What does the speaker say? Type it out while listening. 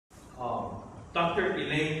Dr.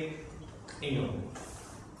 Elaine Ingham.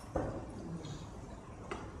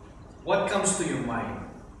 What comes to your mind?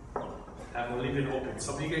 I will leave it open.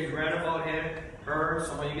 Some of you guys read about her.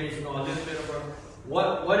 Some of you guys know a little bit of her.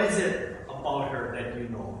 What is it about her that you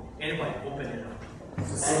know? Anybody, open it up.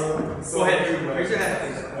 Go ahead. Raise your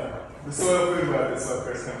hand, please. The soil food web is what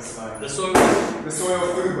first comes to mind. The soil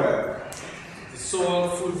food web. The soil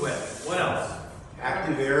food web. What else?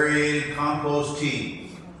 Active aerated compost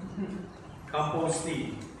tea. Compost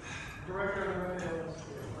tea. Director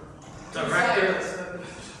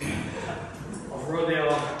of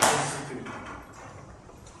Rodale Institute.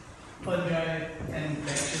 Fungi and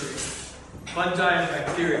bacteria. Fungi and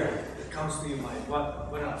bacteria. It comes to your mind.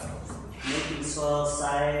 What else? Making soil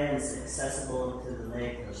science accessible to the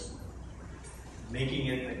lay person. Making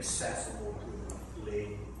it accessible to the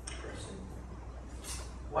lay person.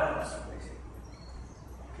 What else?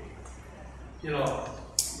 Okay. You know,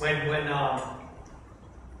 when I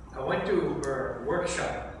went to her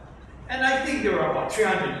workshop, and I think there were about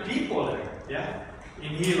 300 people there, yeah, in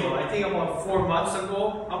Hilo. I think about 4 months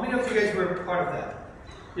ago. How many of you guys were part of that?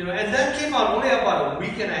 You know, and that came out only about a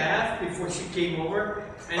week and a half before she came over,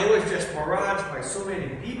 and it was just barraged by so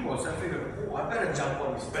many people. So I figured, oh, I better jump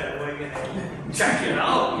on this bandwagon and check it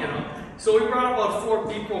out, you know. So we brought about 4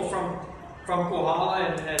 people from Kohala,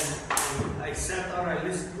 and I sat down, I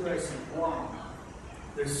listened to it, I said, wow,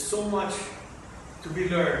 there's so much to be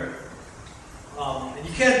learned. And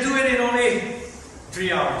you can't do it in only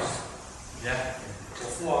 3 hours. Yeah. Or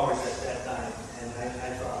 4 hours at that time. And I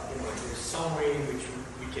thought, you know, there's some way in which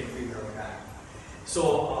we can bring her back.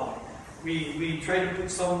 So we tried to put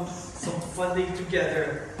some funding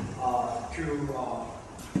together through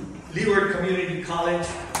Leeward Community College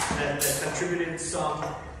that contributed some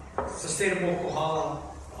Sustainable Kohala,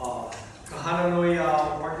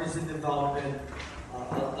 Kahananoya Partners in Development.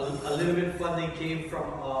 A little bit of funding came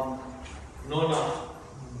from Nona,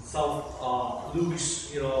 South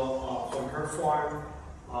Luce, you know, from her farm,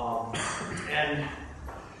 and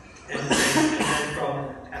then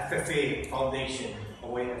from FFA Foundation,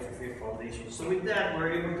 Hawaii FFA Foundation. So with that,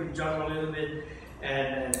 we're able to juggle a little bit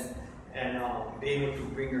and be able to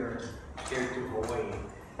bring her here to Hawaii.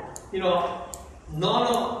 You know,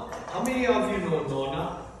 Nona, how many of you know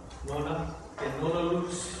Nona? Nona? And Nona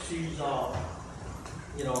Luce, she's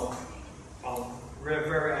you know, very,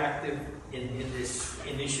 very active in this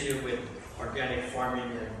initiative with organic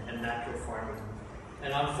farming and natural farming.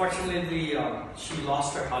 And unfortunately, she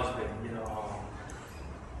lost her husband, you know,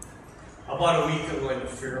 about a week ago, and the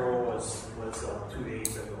funeral was 2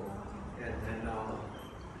 days ago. And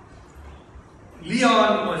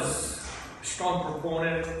Leon was a strong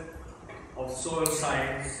proponent of soil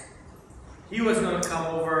science. He was going to come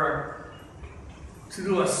over to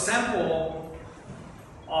do a sample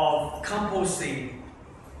of composting,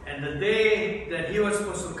 and the day that he was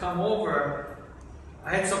supposed to come over,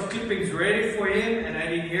 I had some clippings ready for him, and I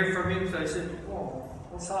didn't hear from him, so I said, "Oh,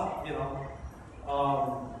 what's up?" You know.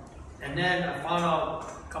 And then I found out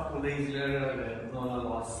a couple of days later that Nona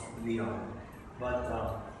lost Leon,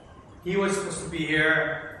 but he was supposed to be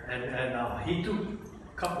here, and he took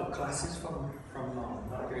a couple of classes from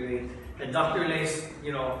Dr. Elaine, and Dr. Elaine,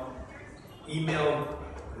 you know, emailed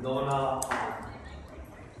Nona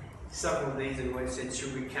several days ago and said,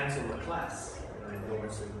 should we cancel the class? And Nona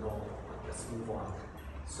said, no, let's move on.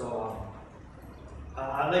 So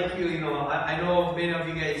I'd like you know, I know many of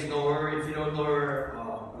you guys know her. If you don't know her,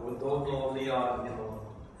 or don't know Leon, you know,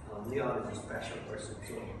 Leon is a special person.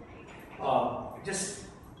 So just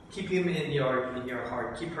keep him in your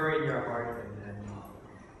heart. Keep her in your heart, and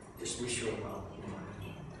just wish her well. You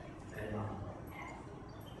know.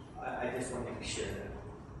 And I just wanted to share that.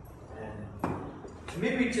 And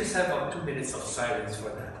maybe just have about 2 minutes of silence for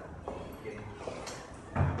that. Okay.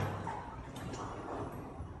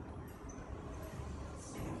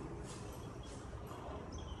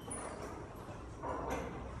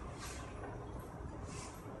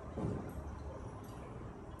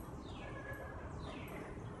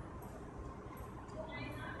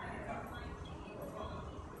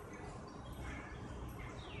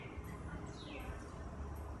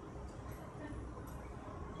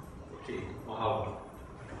 Okay, wow.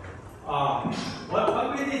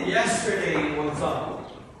 What we did yesterday was,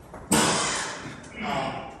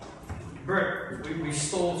 Bert, we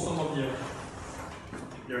stole some of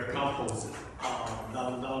your compost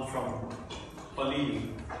down from Palili,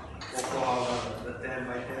 Oklahoma, the 10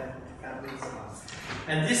 by 10 families.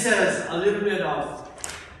 And this has a little bit of,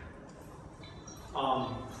 gosh,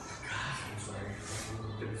 I'm sorry.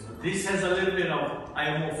 This has a little bit of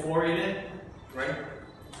IMO4 in it, right?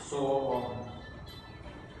 So,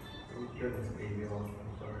 Goodness, baby, I'm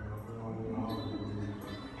sorry.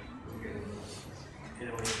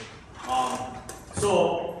 Anyway,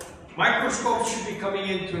 so microscopes should be coming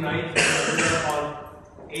in tonight. There are about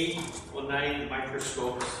 8 or 9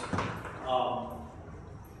 microscopes.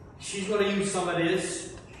 She's going to use some of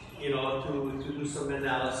this, to do some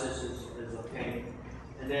analysis is okay.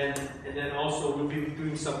 And then also we'll be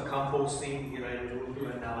doing some composting, and we'll do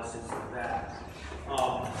analysis of that.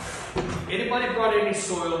 Anybody brought any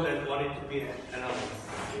soil that wanted to be analyzed?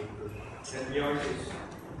 Okay, good. And the art is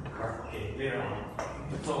okay, later on.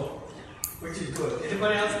 So, which is good.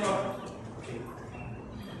 Anybody else brought? Okay.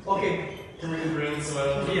 Okay. Can we bring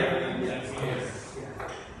soil? Yeah.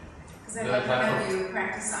 Because I'd like to have you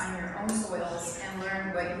practice on your own soils and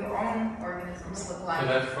learn what your own organisms look like. So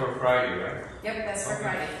that's for Friday, right? Yep, that's for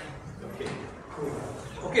Friday. Okay, cool.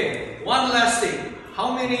 Okay, one last thing.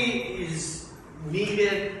 How many is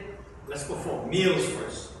needed? Let's go for meals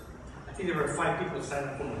first. I think there were 5 people signed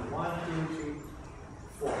up for me. 1, 2, 3,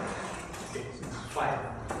 4. Okay, 5.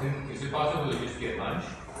 Is it possible to just get lunch?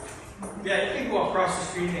 Yeah, you can go across the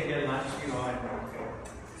street and get lunch, okay.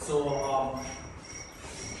 So,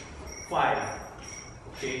 5.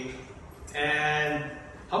 Okay. And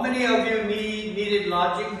how many of you needed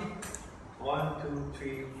lodging? 1, 2,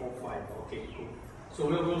 3, 4, 5. Okay, cool. So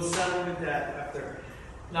we'll settle with that after.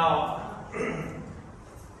 Now,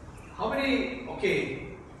 how many? Okay,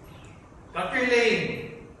 Dr.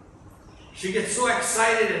 Elaine, she gets so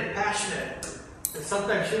excited and passionate that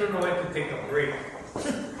sometimes she don't know when to take a break.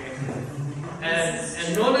 Okay.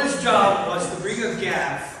 And Nona's job was to bring a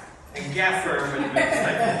gaff and gaff her when it's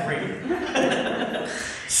time to break.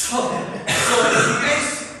 So if you guys,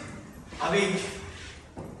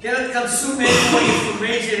 cannot consume any more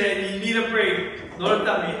information and you need a break, Nona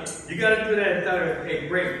tell me, you gotta do that and tell her, hey,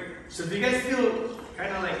 break. So if you guys feel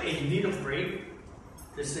kind of like, hey, you need a break,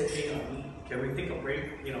 just say, hey, can we take a break?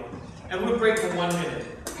 And we'll break for 1 minute.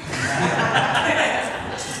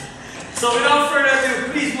 So without further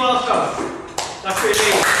ado, please welcome Dr.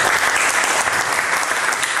 Elaine.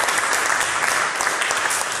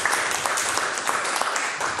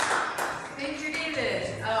 Thank you, David.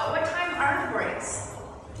 What time are the breaks?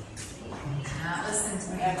 Listen to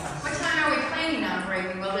me. What time are we planning on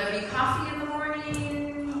breaking? Will there be coffee in the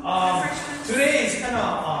morning? Refreshments? Today is kind of,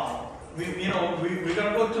 we're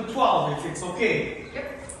gonna go to 12 if it's okay. Yep.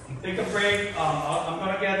 Take a break. I'm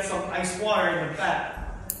gonna get some ice water in the back.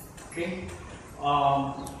 Okay.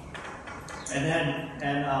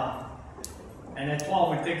 And at 12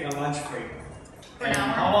 we take a lunch break. For an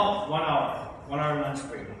hour? How about 1 hour? 1 hour lunch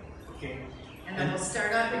break. Okay. And then we'll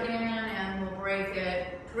start up again and we'll break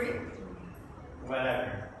at 3.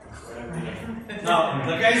 Whatever. Now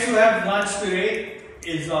the guys who have lunch today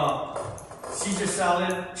is Caesar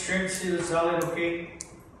salad, shrimp Caesar salad. Okay.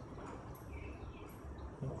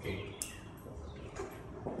 Okay.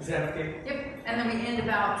 Is that okay? Yep. And then we end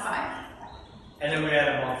about 5. And then we add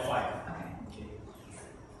about 5. Okay.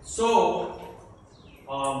 So,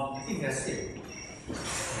 I think that's it.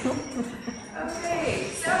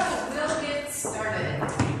 Okay, so we'll get started.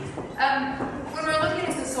 When we're looking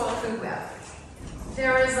at the soil food web,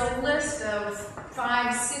 there is a list of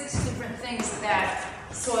 5, 6 different things that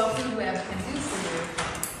soil food web can do for you.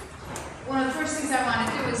 One of the first things I want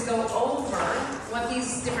to do is go over what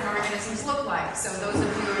these different organisms look like. So those of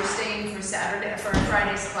you who are staying for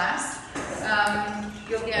Friday's class,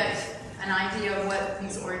 you'll get an idea of what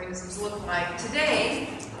these organisms look like today.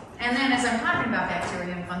 And then as I'm talking about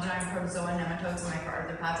bacteria and fungi and protozoa and nematodes and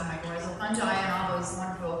microarthropods and mycorrhizal fungi and all those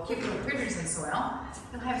wonderful cute little critters in soil,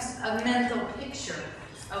 you'll have a mental picture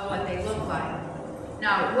of what they look like.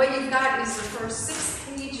 Now, what you've got is the first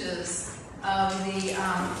 6 pages of the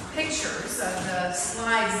pictures of the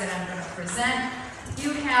slides that I'm going to present.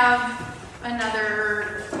 You have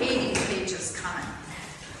another 80 pages coming.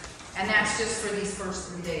 And that's just for these first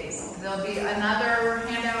 3 days. There'll be another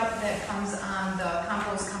handout that comes on the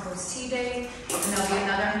compost tea day, and there'll be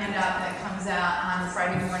another handout that comes out on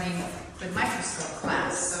Friday morning with microscope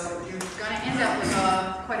class. So you're going to end up with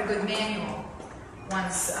quite a good manual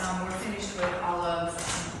once we're finished with all of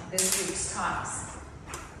this week's talks.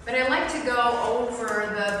 But I'd like to go over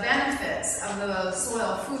the benefits of the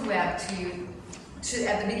soil food web to you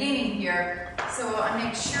at the beginning here, so I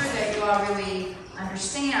make sure that you all really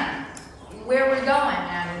understand where we're going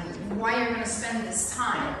and why you're going to spend this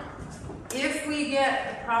time. If we get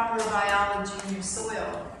the proper biology in your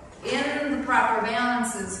soil, in the proper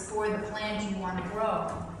balances for the plant you want to grow,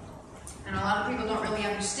 and a lot of people don't really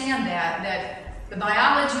understand that the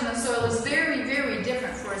biology in the soil is very, very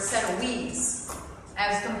different for a set of weeds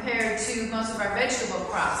as compared to most of our vegetable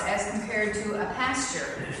crops, as compared to a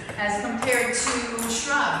pasture, as compared to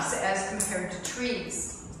shrubs, as compared to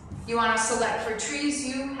trees. You want to select for trees,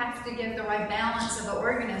 you have to get the right balance of the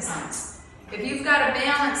organisms. If you've got a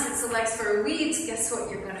balance that selects for weeds, guess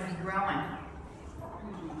what you're going to be growing?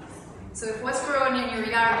 So if what's growing in your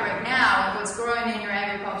yard right now, and what's growing in your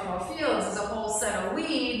agricultural fields is a whole set of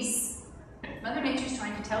weeds, Mother Nature's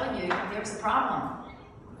trying to tell you there's a problem.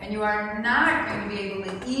 And you are not going to be able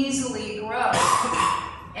to easily grow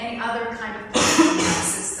any other kind of plant in that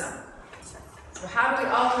system. So how do we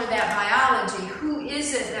alter that biology? Who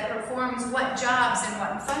is it that performs what jobs and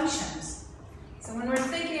what functions? So when we're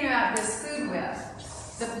thinking about this food web,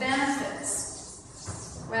 the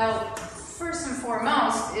benefits, well, first and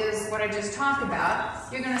foremost is what I just talked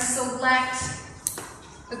about. You're going to select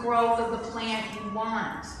the growth of the plant you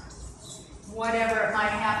want, whatever it might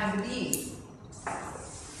happen to be.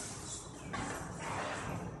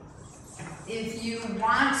 If you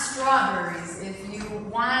want strawberries, if you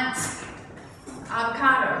want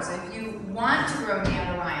avocados, if you want to grow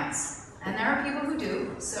dandelions, and there are people who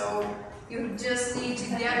do, so you just need to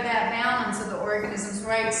get that balance of the organisms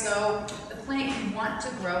right, so the plant you want to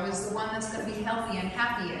grow is the one that's going to be healthy and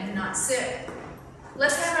happy and not sick.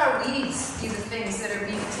 Let's have our weeds be the things that are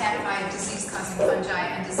being attacked by disease-causing fungi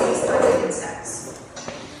and disease-causing insects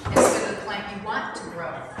instead of the plant you want to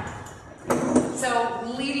grow.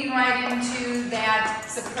 So leading right into that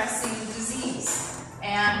suppressing disease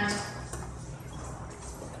and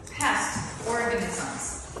pest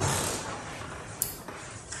organisms.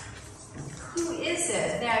 Who is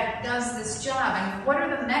it that does this job, and what are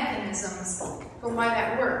the mechanisms for why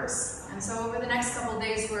that works? And so over the next couple of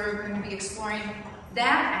days we're going to be exploring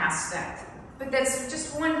that aspect. But that's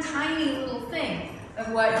just one tiny little thing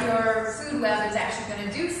of what your food web is actually going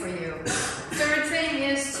to do for you. Third thing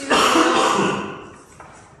is to build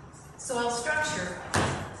soil structure.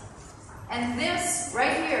 And this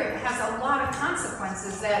right here has a lot of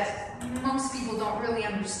consequences that most people don't really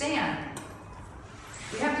understand.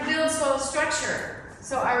 We have to build soil structure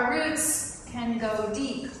so our roots can go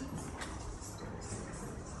deep.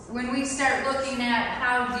 When we start looking at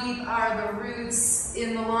how deep are the roots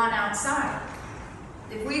in the lawn outside,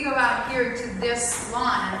 if we go out here to this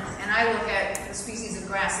lawn and I look at the species of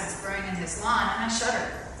grass that's growing in this lawn, and I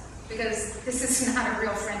shudder because this is not a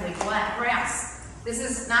real friendly grass. This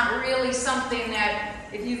is not really something that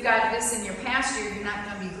if you've got this in your pasture, you're not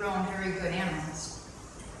going to be growing very good animals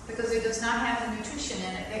because it does not have the nutrition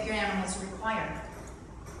in it that your animals require.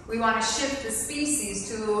 We want to shift the species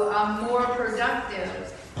to a more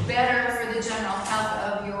productive, better for the general health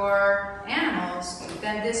of your animals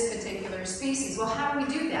than this particular species. Well, how do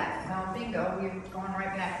we do that? Well, bingo, we're going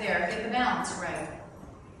right back there. Get the balance right.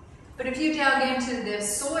 But if you dug into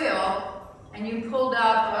this soil and you pulled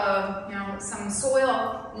up some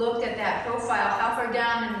soil, looked at that profile, how far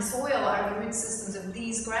down in the soil are the root systems of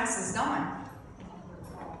these grasses going?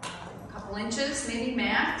 A couple inches, maybe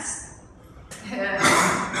max.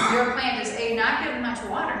 Your plant is not getting much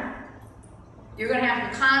water. You're going to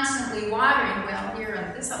have to be constantly watering. Well, here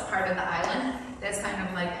on this part of the island, that's kind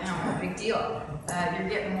of like, a big deal. You're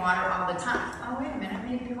getting water all the time. Oh, wait a minute,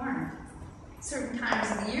 maybe you aren't. Certain times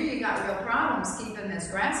of the year, you got real problems keeping this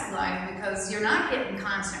grass alive because you're not getting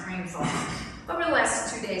constant rainfall. Over the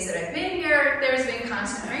last 2 days that I've been here, there's been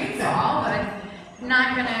constant rainfall, but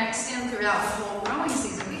not going to extend throughout the whole growing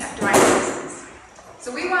season. We have dry seasons.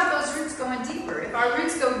 So we want those roots going deeper. If our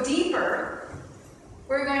roots go deeper,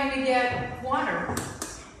 we're going to get water.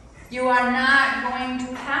 You are not going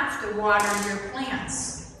to have to water your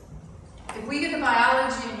plants. If we get the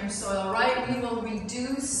biology in your soil right, we will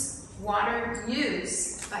reduce water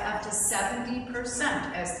use by up to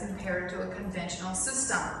 70% as compared to a conventional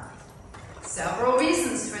system. Several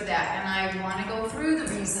reasons for that, and I want to go through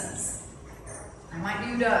the reasons. I want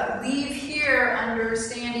you to leave here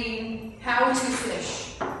understanding how to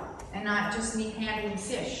fish and not just me handling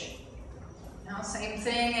fish. Now, same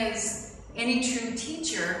thing as any true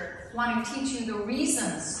teacher wanting to teach you the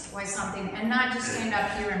reasons why something, and not just stand up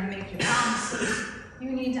here and make your promises.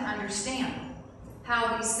 You need to understand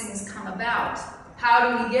how these things come about.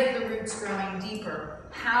 How do we get the roots growing deeper?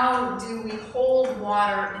 How do we hold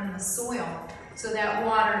water in the soil so that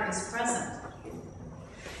water is present?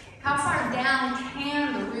 How far down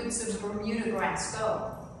can the roots of Bermuda grass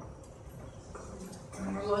go?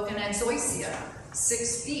 And we're looking at zoysia,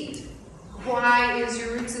 6 feet. Why is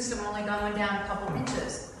your root system only going down a couple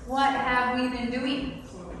inches? What have we been doing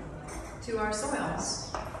to our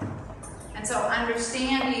soils? And so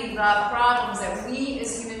understanding the problems that we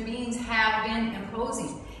as human beings have been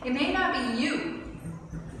imposing. It may not be you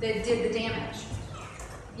that did the damage.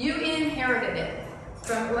 You inherited it.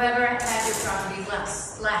 from whoever had your property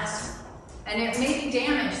last. And it may be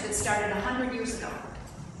damage that started 100 years ago.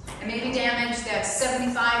 It may be damage that's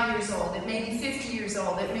 75 years old. It may be 50 years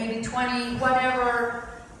old. It may be 20, whatever.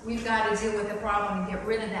 We've got to deal with the problem and get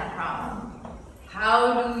rid of that problem.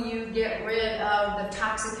 How do you get rid of the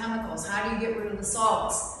toxic chemicals? How do you get rid of the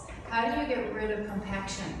salts? How do you get rid of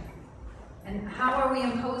compaction? And how are we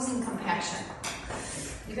imposing compaction?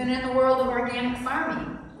 Even in the world of organic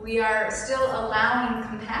farming, we are still allowing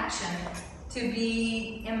compaction to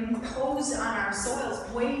be imposed on our soils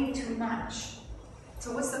way too much.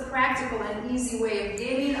 So what's the practical and easy way of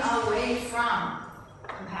getting away from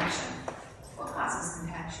compaction? What causes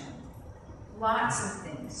compaction? Lots of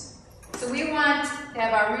things. So we want to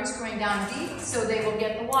have our roots growing down deep so they will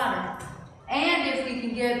get the water. And if we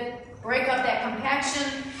can break up that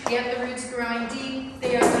compaction, get the roots growing deep,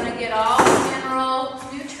 they are going to get all the mineral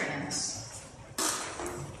nutrients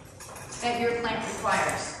that your plant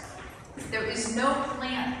requires. There is no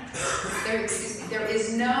plant, there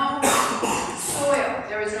is no soil,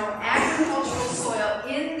 there is no agricultural soil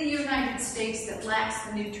in the United States that lacks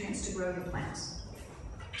the nutrients to grow your plants.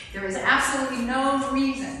 There is absolutely no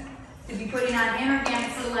reason to be putting on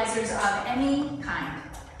inorganic fertilizers of any kind.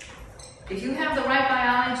 If you have the right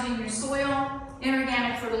biology in your soil,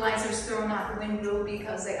 inorganic fertilizers throw them out the window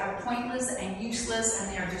because they are pointless and useless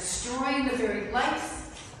and they are destroying the very life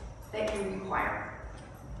that you require.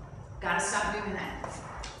 Gotta stop doing that.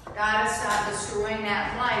 Gotta stop destroying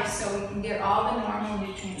that life so we can get all the normal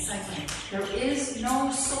nutrient cycling. There is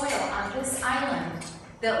no soil on this island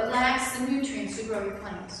that lacks the nutrients to grow your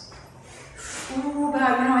plants. Ooh, but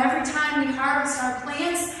every time we harvest our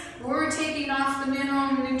plants, we're taking off the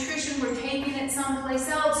mineral nutrition, we're taking it someplace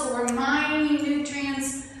else, so we're mining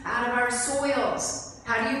nutrients out of our soils.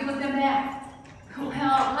 How do you put them back? Well,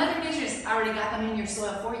 Mother Nature's already got them in your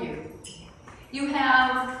soil for you. You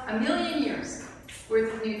have 1 million years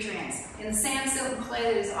worth of nutrients in the sand, silt, and clay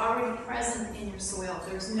that is already present in your soil.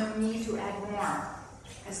 There's no need to add more,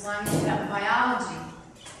 as long as you have the biology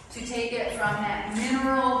to take it from that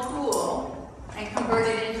mineral pool and convert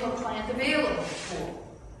it into a plant available pool.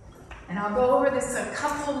 And I'll go over this a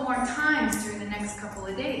couple more times during the next couple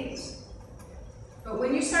of days. But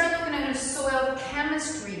when you start looking at a soil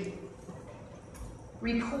chemistry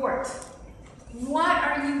report, what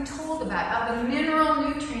are you told about? Of the mineral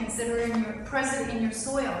nutrients that are present in your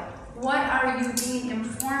soil, what are you being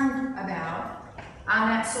informed about on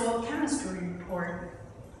that soil chemistry report?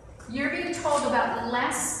 You're being told about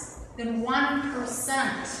less than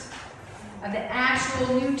 1% of the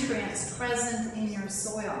actual nutrients present in your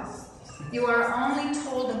soil. You are only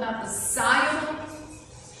told about the soluble,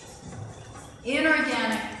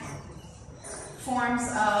 inorganic forms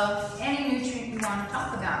of any nutrient you want to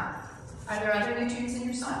talk about. Are there other nutrients in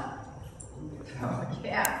your soil? Oh,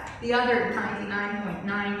 yeah, the other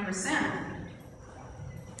 99.9%.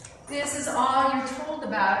 This is all you're told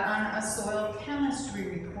about on a soil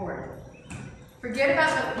chemistry report. Forget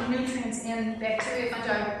about the nutrients in bacteria,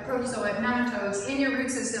 fungi, protozoa, nematodes, in your root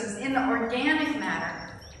systems, in the organic matter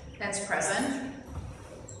that's present.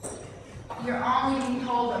 You're only being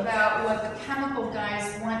told about what the chemical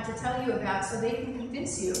guys want to tell you about so they can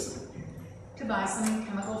convince you to buy some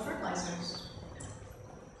chemical fertilizers.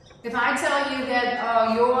 If I tell you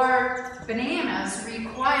that your bananas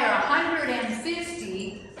require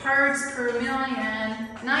 150 parts per million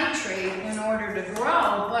nitrate in order to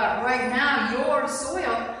grow, but right now your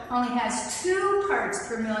soil only has 2 parts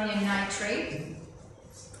per million nitrate,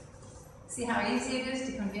 see how easy it is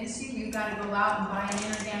to convince you you've got to go out and buy an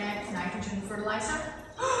inorganic nitrogen fertilizer?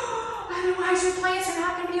 Otherwise your plants are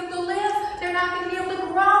not going to be able to live, they're not going to be able to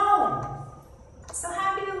grow. So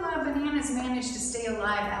how do bananas manage to stay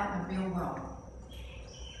alive out in the real world?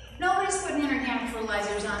 Nobody's putting inorganic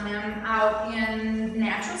fertilizers on them out in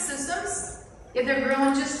natural systems. If they're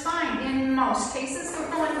growing just fine, in most cases they're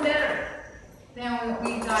growing better than what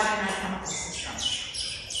we've got in our chemical system.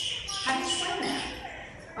 How do you explain that?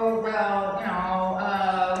 Oh,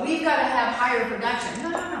 well, we've got to have higher production.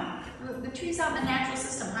 No. The trees out in the natural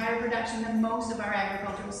system, higher production than most of our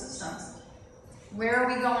agricultural systems. Where are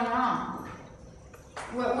we going wrong?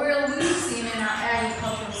 What we're losing in our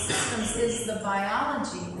agricultural systems is the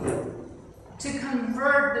biology to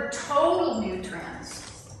convert the total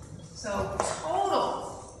nutrients. So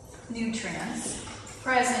total nutrients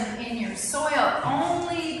present in your soil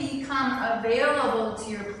only become available to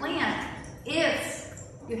your plant if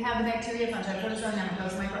you have the bacteria, fungi, protozoa,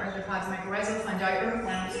 nematodes, microarthropods, mycorrhizal fungi,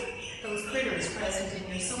 earthworms, those critters present in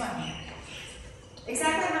your soil.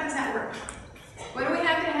 Exactly how does that work? What do we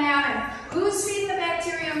have to have, and who's feeding the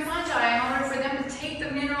bacteria and fungi in order for them to take the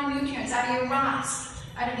mineral nutrients out of your rocks?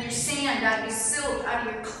 out of your sand, out of your silt, out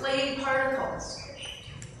of your clay particles.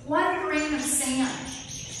 1 grain of sand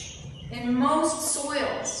in most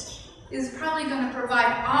soils is probably going to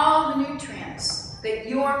provide all the nutrients that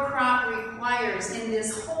your crop requires in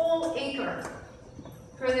this whole acre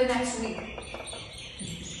for the next week.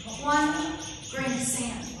 1 grain of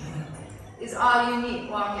sand is all you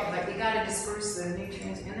need. Well, okay, but you got to disperse the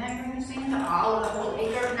nutrients in that grain of sand to all of the whole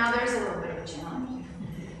acre. Now there's a little bit of a challenge.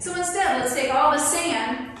 So instead, let's take all the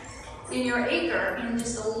sand in your acre and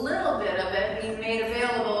just a little bit of it being made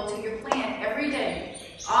available to your plant every day,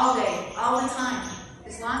 all the time.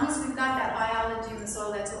 As long as we've got that biology in the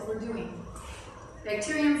soil, that's what we're doing.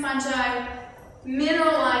 Bacterium, fungi,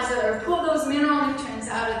 mineralize it, or pull those mineral nutrients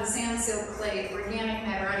out of the sand, silt, clay, organic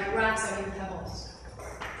matter, out of your rocks, out of your pebbles.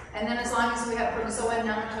 And then as long as we have protozoa,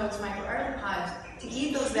 nematodes, microarthropods to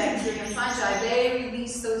eat those bacteria and fungi, they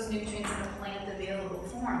release those nutrients in a plant available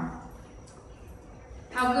form.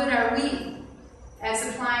 How good are we at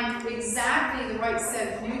supplying exactly the right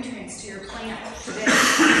set of nutrients to your plant today?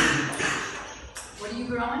 What are you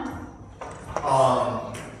growing?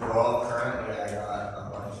 Well, currently I got a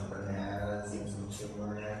bunch of bananas and some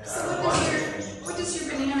turmeric. So what does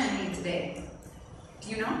your banana need today? Do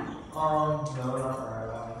you know? No, not right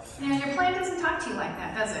off. Yeah, your plant doesn't talk to you like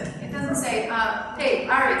that, does it? It doesn't say, hey,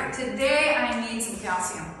 Ari, today I need some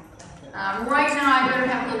calcium. Right now I better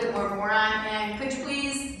have a little bit more boron, and could you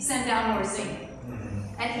please send down more zinc?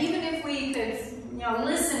 And even if we could,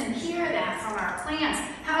 listen and hear that from our plants,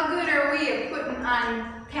 how good are we at putting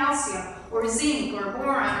on calcium or zinc or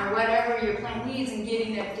boron or whatever your plant needs and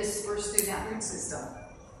getting it dispersed through that root system?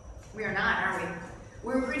 We are not, are we?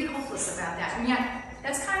 We're pretty hopeless about that. And yet,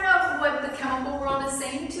 that's kind of what the chemical world is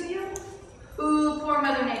saying to you. Ooh, poor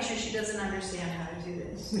Mother Nature, she doesn't understand how to do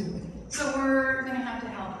this. So we're going to have to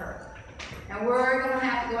help her. And we're going to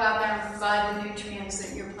have to go out there and provide the nutrients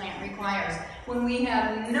that your plant requires when we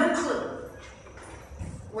have no clue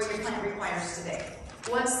what your plant requires today.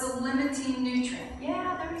 What's the limiting nutrient?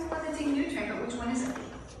 Yeah, there's a limiting nutrient, but which one is it?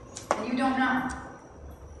 And you don't know.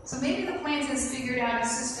 So maybe the plant has figured out a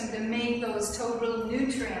system to make those total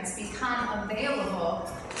nutrients become available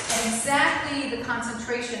at exactly the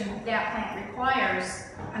concentration that plant requires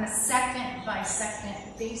on a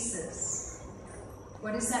second-by-second basis.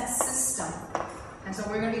 What is that system? And so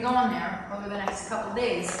we're going to be going there over the next couple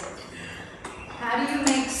days. How do you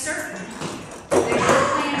make certain that your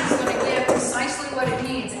plant is going to get precisely what it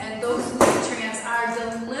needs and those nutrients are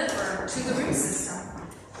delivered to the root system?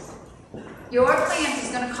 Your plant is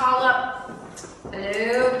going to call up,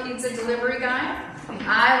 hello, pizza delivery guy.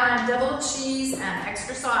 I want double cheese and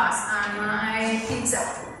extra sauce on my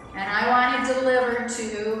pizza. And I want it delivered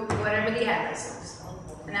to whatever the address is.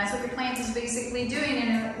 And that's what your plant is basically doing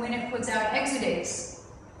when it puts out exudates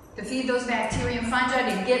to feed those bacteria and fungi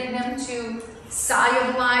to get them to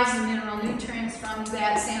solubilize the mineral nutrients from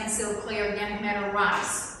that sand, silt, clay, organic matter,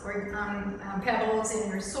 rocks, or pebbles in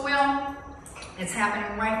your soil. It's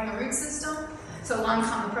happening right in the root system. So along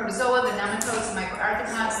come the protozoa, the nematodes, the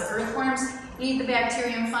microarthropods, the earthworms, eat the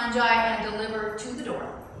bacteria and fungi and deliver to the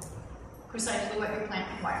door precisely what your plant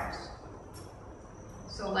requires.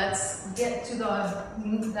 So let's get to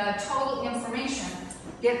the total information,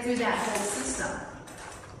 get through that whole system.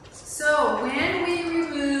 So when we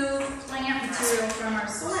remove plant material from our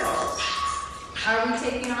soils, are we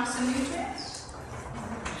taking off some nutrients?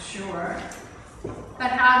 Sure.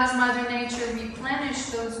 But how does Mother Nature replenish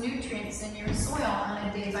those nutrients in your soil on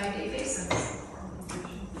a day-by-day basis?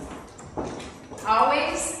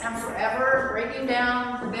 Always and forever breaking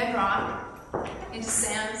down the bedrock into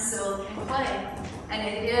sand, silt, and clay. And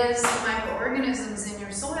it is the microorganisms in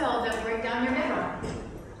your soil that break down your bedrock.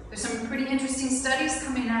 There's some pretty interesting studies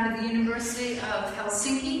coming out of the University of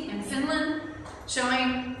Helsinki in Finland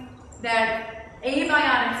showing that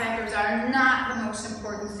abiotic factors are not the most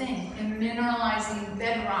important thing in mineralizing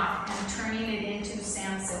bedrock and turning it into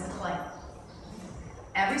sand, silt, clay.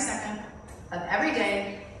 Every second of every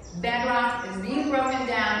day, bedrock is being broken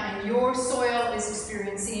down and your soil is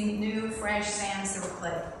experiencing new, fresh sand, silt,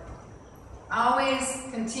 clay. Always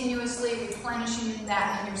continuously replenishing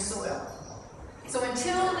that in your soil. So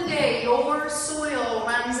until the day your soil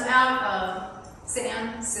runs out of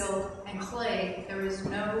sand, silt, and clay, there is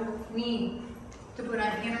no need to put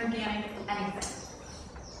on inorganic anything.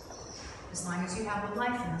 As long as you have the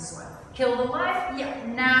life in the soil. Kill the life? Yeah,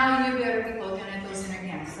 now you better be looking at those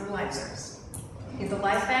inorganics for life source. Get the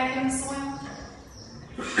life back in the soil?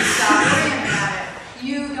 Stop worrying about it.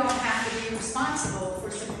 You don't have to be responsible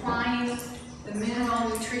for supplying the mineral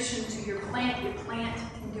nutrition to your plant. Your plant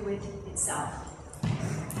can do it itself.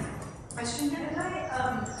 Question? Can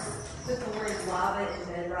I put the word lava in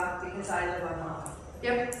bedrock because I live on lava?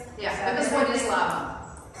 Yep. Yeah. Because what is lava?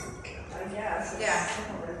 I guess. Yeah.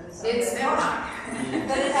 It's It's bedrock.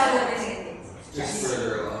 But it has everything. Just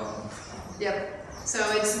further along. Yep.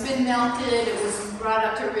 So it's been melted, it was brought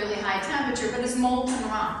up to a really high temperature, but it's molten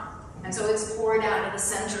rock. And so it's poured out of the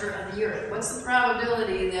center of the earth. What's the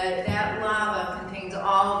probability that that lava contains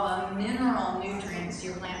all the mineral nutrients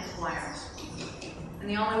your plant requires? And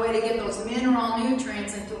the only way to get those mineral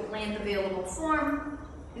nutrients into a plant available form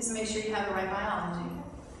is to make sure you have the right biology.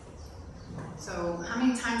 So how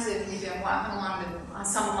many times have you been walking along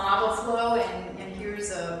some lava flow and here's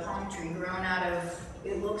a palm tree grown out of,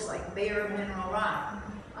 it looks like bare mineral rock?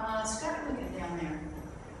 Start looking down there.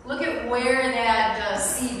 Look at where that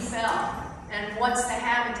seed fell and what's the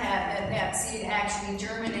habitat that that seed actually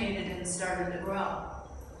germinated and started to grow.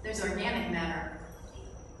 There's organic matter.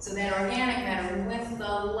 So that organic matter with the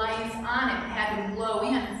life on it had to blow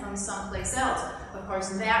in from someplace else. Of course,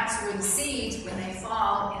 that's where the seeds, when they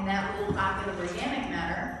fall in that little pocket of organic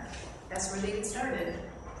matter, that's where they get started.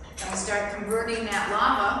 And we start converting that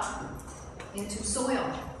lava into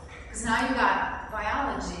soil. Because now you've got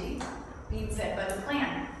biology being fed by the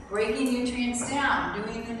plant, breaking nutrients down,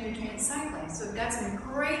 doing the nutrient cycling. So we've got some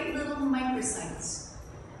great little microsites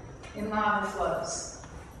in lava flows.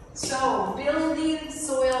 So building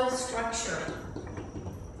soil structure.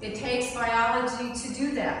 It takes biology to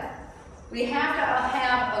do that. We have to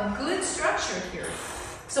have a good structure here.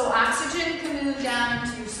 So oxygen can move down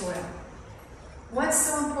into your soil. What's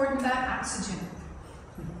so important about oxygen?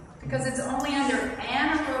 Because it's only under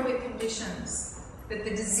anaerobic conditions that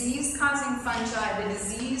the disease-causing fungi, the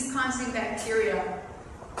disease-causing bacteria,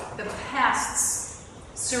 the pests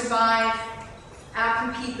survive,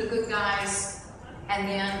 outcompete the good guys, and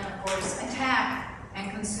then, of course, attack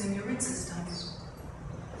and consume your root systems.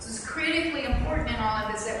 So it's critically important in all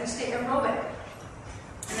of this that we stay aerobic.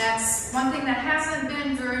 And that's one thing that hasn't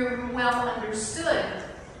been very well understood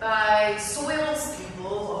by soils people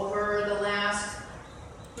over the last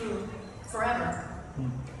forever.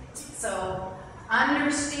 So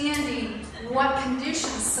understanding what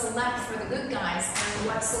conditions select for the good guys and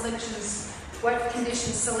what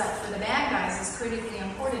conditions select for the bad guys is critically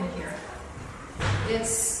important here.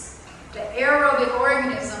 It's the aerobic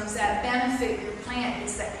organisms that benefit your plant.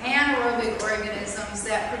 It's the anaerobic organisms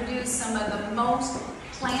that produce some of the most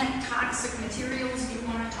plant toxic materials you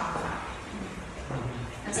want to talk about.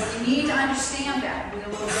 And so we need to understand that. We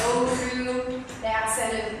will go through that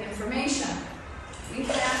set of information. We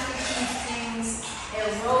have to keep things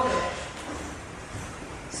aerobic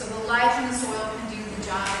so the life in the soil can do the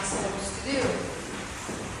job it's supposed to do.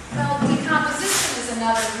 Well, decomposition is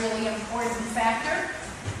another really important factor.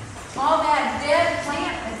 All that dead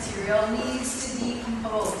plant material needs to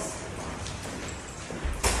decompose.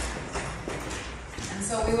 And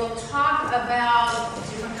so we will talk about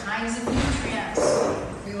different kinds of nutrients.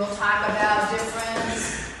 We will talk about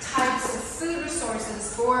different types of food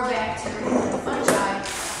resources for bacteria and fungi.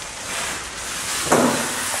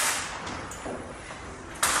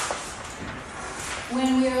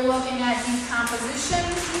 When we are looking at decomposition,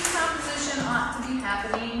 decomposition ought to be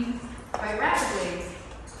happening quite rapidly.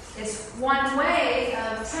 It's one way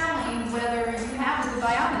of telling whether you have the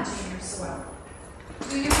biology in your soil.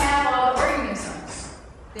 Do you have all the organisms?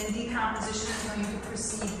 Then decomposition is going to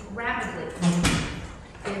proceed rapidly.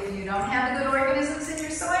 If you don't have the good organisms in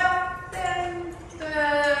your soil, then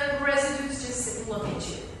the residues just sit and look at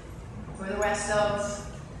you for the rest of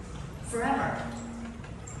forever.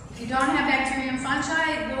 If you don't have bacteria and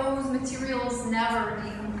fungi, those materials never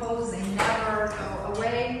decompose, they never go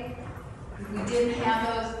away. If we didn't have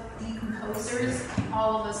those decomposers,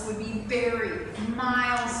 all of us would be buried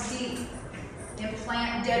miles deep in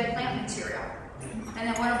dead plant material. And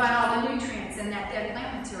then what about all the nutrients in that dead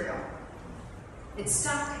plant material? It's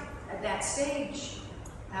stuck at that stage.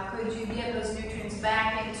 How could you get those nutrients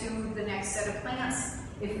back into the next set of plants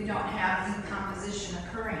if we don't have decomposition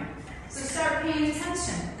occurring? So start paying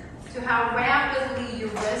attention to how rapidly your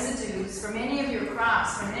residues from any of your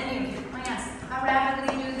crops, from any of your plants, how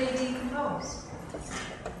rapidly do they decompose?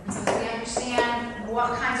 And so we understand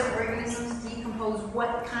what kinds of organisms decompose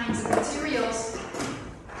what kinds of materials.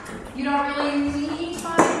 You don't really need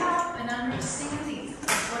my help in understanding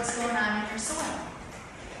what's going on in your soil.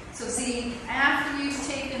 So see, after you've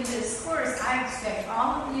taken this course, I expect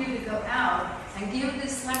all of you to go out and give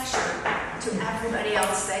this lecture to everybody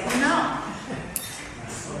else that you know.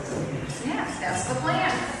 Yeah, that's the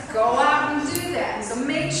plan. Go out and do that. So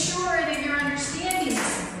make sure that you're understanding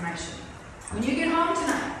this information. When you get home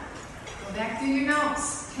tonight, go back through your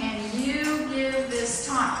notes. Can you give this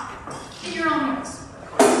talk? In your own words,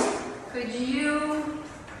 of course. Could you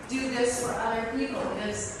do this for other people?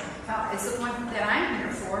 Because it's the point that I'm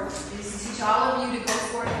here for, is to teach all of you to go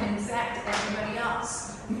forth and infect everybody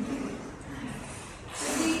else.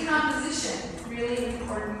 So decomposition, really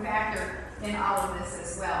important factor in all of this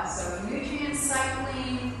as well. So nutrient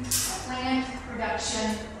cycling, plant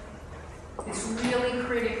production, it's really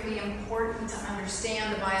critically important to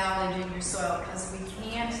understand the biology in your soil because we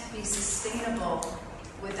can't be sustainable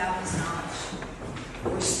without this knowledge.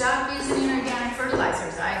 We're stuck using inorganic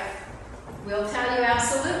fertilizers. I will tell you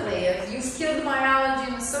absolutely, if you've killed the biology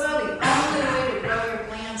in the soil, the only way to grow your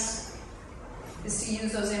plants is to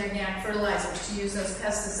use those inorganic fertilizers, to use those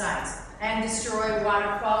pesticides, and destroy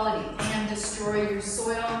water quality, and destroy your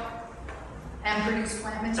soil, and produce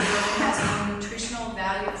plant material that has no nutritional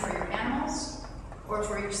value for your animals or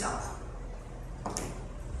for yourself.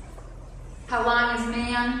 How long is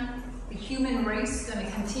man, the human race, going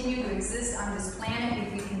to continue to exist on this planet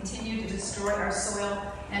if we continue to destroy our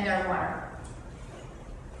soil and our water?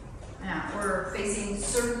 Now, we're facing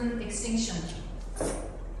certain extinction.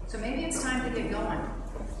 So maybe it's time to get going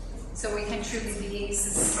so we can truly be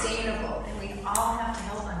sustainable, and we all have to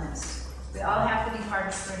help on this. We all have to be part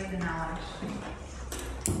of spreading the knowledge.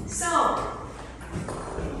 So,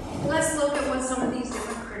 let's look at what some of these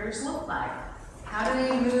different critters look like. How do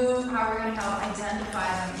they move? How are we going to help identify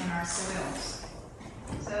them in our soils?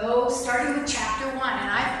 So, starting with chapter 1,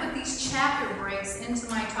 and I put these chapter breaks into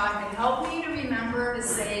my talk that help me to remember to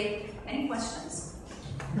say, any questions?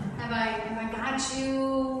 Have I got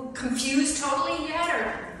you confused totally yet,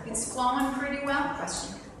 or it's flowing pretty well?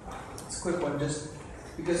 Question? It's a quick one, just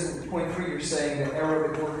because in point 3 you're saying that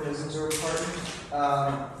aerobic organisms are important.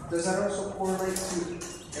 Does that also correlate to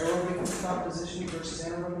aerobic decomposition versus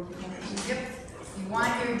anaerobic decomposition? Yep. You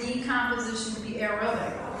want your decomposition to be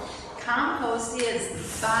aerobic. Compost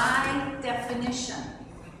is, by definition,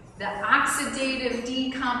 the oxidative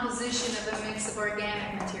decomposition of a mix of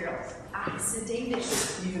organic materials.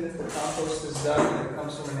 Oxidative. Even if the compost is done and it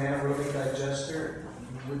comes from an anaerobic digester,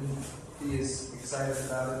 you wouldn't be as excited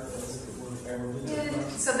about it as if it were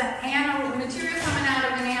aerobic. So the material coming out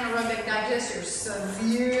of an anaerobic digester is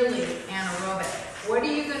severely anaerobic. What are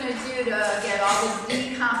you going to do to get all this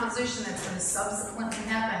decomposition that's going to subsequently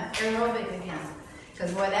happen aerobic again?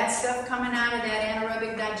 Because boy, that stuff coming out of that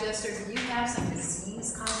anaerobic digester, if you have some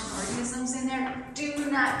disease-causing organisms in there,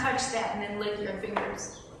 do not touch that and then lick your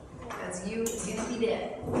fingers. Because it's going to be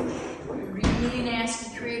dead. Really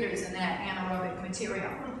nasty critters in that anaerobic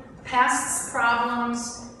material. Pests,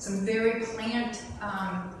 problems, some very plant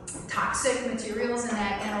toxic materials in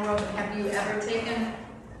that anaerobic. Have you ever taken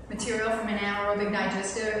material from an anaerobic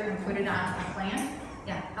digester and put it on a plant?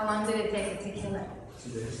 Yeah. How long did it take it to kill it? 2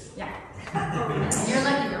 days. Yeah. And you're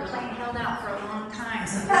lucky your plant held out for a long time,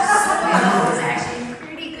 so your soil is actually in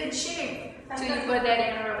pretty good shape until you put that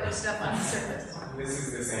anaerobic stuff on the surface. This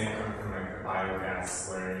is the same coming from like a biogas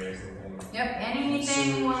slurry or something. Yep,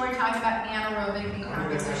 anything when we're talking about anaerobic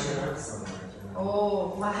decomposition.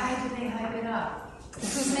 Oh, why do they hype it up?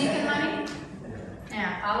 Who's making money?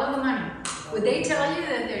 Yeah, all of the money. Would they tell you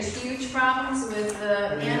that there's huge problems with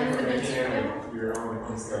the end material? Your own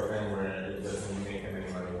Costco thing where it doesn't make any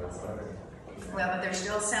money whatsoever. Well, but they're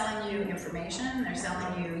still selling you information, they're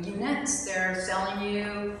selling you units, they're selling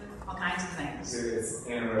you all kinds of things. So it's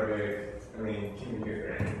anaerobic, I mean, can you get it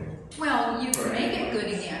for anything? Well, you can make it good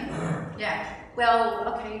again. Yeah.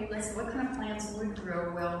 Well, okay, let's see, what kind of plants would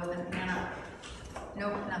grow well with an anaerobic?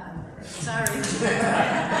 Nope, nothing. Sorry.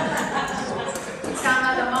 It's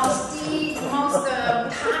got the most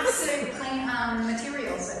toxic plant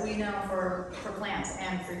materials that we know for plants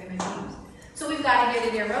and for human beings. So we've got to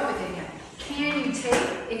get it aerobic again. Can you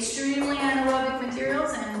take extremely anaerobic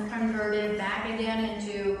materials and convert it back again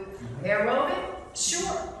into aerobic?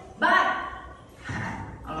 Sure. But,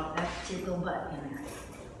 oh, that cute little butt in there.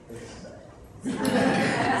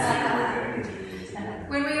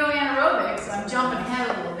 When we go anaerobic, so I'm jumping ahead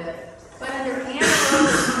a little bit, but under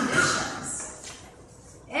anaerobic conditions,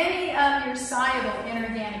 any of your soluble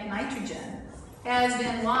inorganic nitrogen has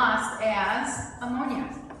been lost as ammonia.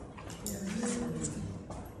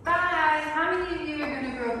 Bye! How many of you are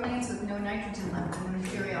going to grow plants with no nitrogen left in the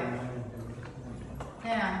material?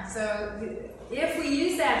 Yeah, so if we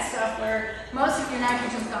use that stuff where most of your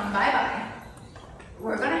nitrogen's gone bye-bye,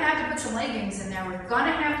 we're going to have to put some legumes in there. We're going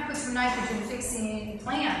to have to put some nitrogen-fixing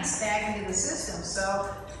plants back into the system. So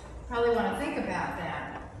probably want to think about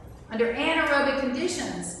that. Under anaerobic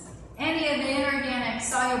conditions, any of the inorganic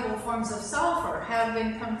soluble forms of sulfur have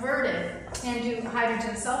been converted into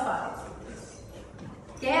hydrogen sulfide.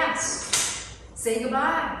 Gas. Say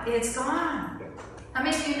goodbye. It's gone. How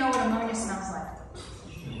many of you know what ammonia smells like?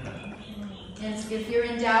 And if you're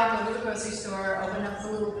in doubt, go to the grocery store, open up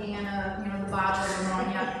the little can of, the bottle of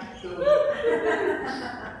ammonia.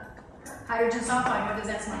 Hydrogen sulfide, what does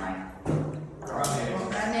that smell like?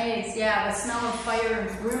 Grenades, yeah, the smell of fire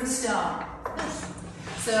and brimstone.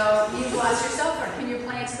 So you've lost your sulfur. Can your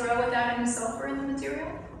plants grow without any sulfur in the material?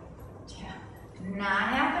 Yeah. Not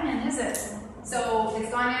happening, is it? So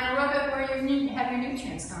it's gone anaerobic where you have your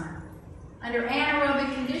nutrients gone. Under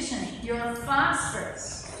anaerobic conditioning, your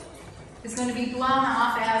phosphorus is going to be blown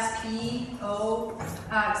off as the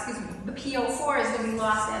PO4 is going to be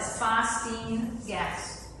lost as phosphine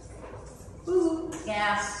gas. Ooh,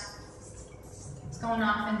 gas. It's going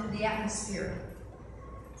off into the atmosphere.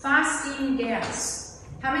 Phosphine gas.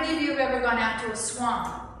 How many of you have ever gone out to a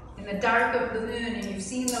swamp in the dark of the moon and you've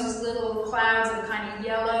seen those little clouds of kind of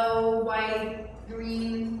yellow, white,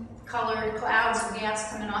 green colored clouds of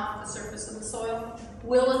gas coming off the surface of the soil?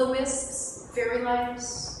 Will-o'-the-wisps, fairy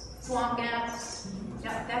lights, swamp gas.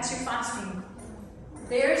 Yeah, that's your phosphine.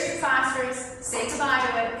 There's your phosphorus. Say goodbye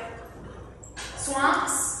to it.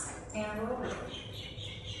 Swamps, anaerobic.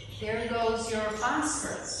 There goes your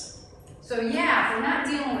phosphorus. So yeah, if we're not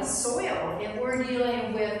dealing with soil, if we're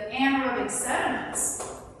dealing with anaerobic sediments,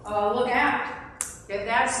 look out.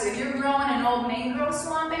 If you're growing in old mangrove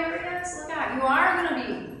swamp areas, look out. You are going to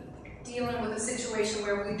be dealing with a situation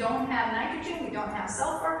where we don't have nitrogen, we don't have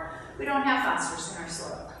sulfur, we don't have phosphorus in our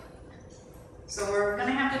soil. So we're going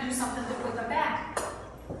to have to do something to put them back.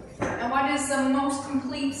 And what is the most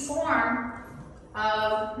complete form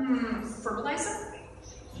of fertilizer?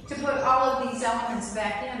 To put all of these elements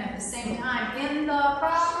back in at the same time in the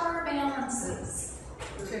proper balances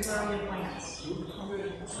to grow your plants.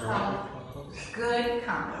 Good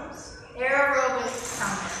compost. Aerobic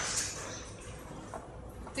compost.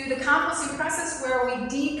 Through the composting process where we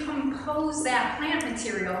decompose that plant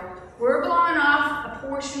material, we're blowing off a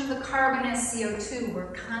portion of the carbon as CO2.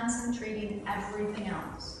 We're concentrating everything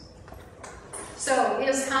else. So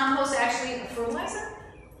is compost actually a fertilizer?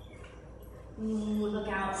 Ooh, look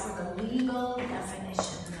out for the legal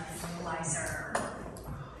definition of fertilizer.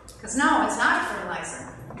 Because no, it's not a fertilizer.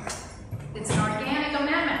 It's an organic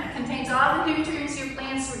amendment. It contains all the nutrients your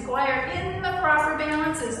plants require in the proper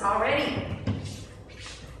balances already.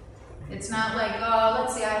 It's not like, oh,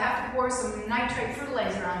 let's see, I have to pour some nitrate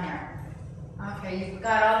fertilizer on there. Okay, you've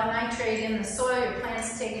got all the nitrate in the soil, your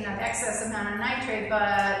plant's taking up excess amount of nitrate,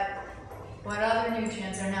 but what other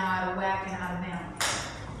nutrients are now out of whack and out of balance?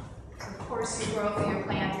 Of course, the growth of your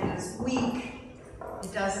plant is weak.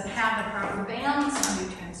 It doesn't have the proper balance of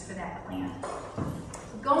nutrients for that plant.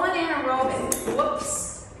 Going anaerobic,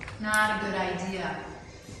 whoops, not a good idea.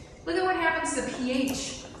 Look at what happens to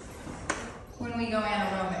pH when we go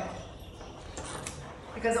anaerobic.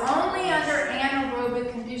 Because only under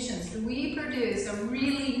anaerobic conditions do we produce a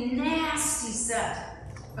really nasty set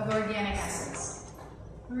of organic acids.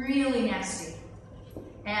 Really nasty.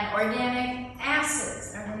 And organic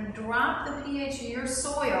acids are going to drop the pH of your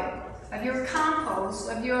soil, of your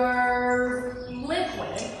compost, of your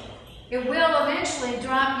liquid. It will eventually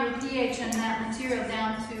drop your pH in that material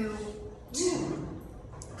down to 2.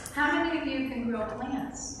 How many of you can grow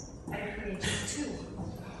plants at a pH of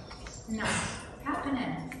 2? No.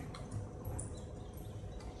 Happening.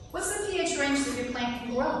 What's the pH range that your plant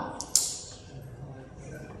can grow?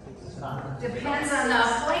 Depends on the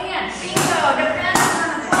plant. Bingo! Depends on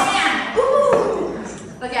the plant.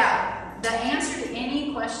 Woo! Look out. The answer to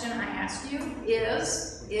any question I ask you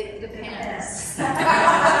is, it depends.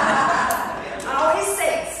 Always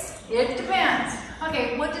says, it depends.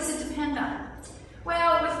 Okay, what does it depend on?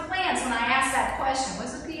 Well, with plants, when I ask that question,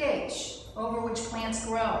 what's the pH over which plants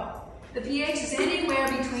grow? The pH is anywhere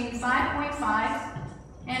between 5.5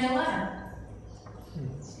 and 11.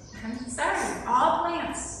 I'm sorry, all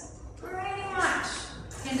plants, pretty much,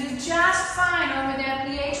 can do just fine over that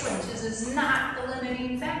pH range. This is not the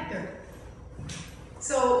limiting factor.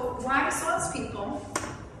 So why do soils people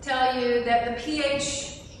tell you that the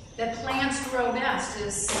pH that plants grow best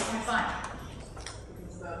is 6.5?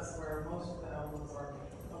 Because that's where most of the elements are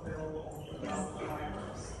available.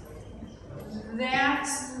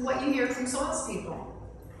 That's what you hear from soils people.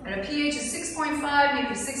 At a pH of 6.5,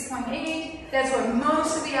 maybe 6.8, that's where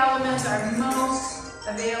most of the elements are most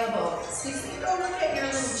available. Excuse me, go look at your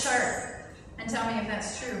little chart and tell me if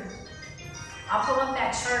that's true. I'll pull up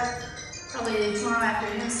that chart probably tomorrow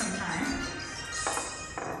afternoon sometime.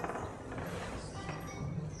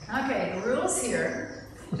 Okay, the rules here,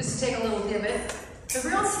 just to take a little divot, the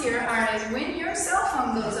rules here are as when your cell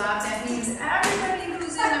phone goes off, that means everybody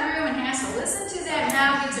who's in the room and has to listen to that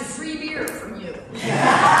now gets a free beer from you.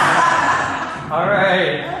 All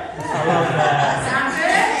right. I love that. Sound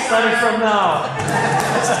good? Starting from now.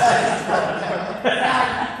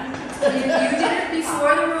 You did it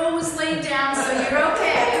before the rule was laid down, so you're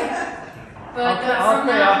okay. But I'll from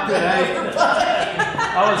pay now, up to that.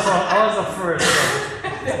 I was the first.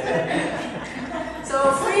 so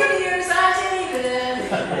 3 years I David.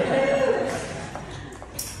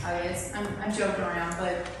 I'm joking around,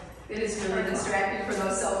 but it is really distracting for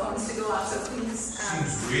those cell phones to go off. So please.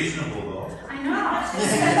 Seems reasonable though. I know.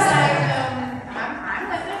 It's like I'm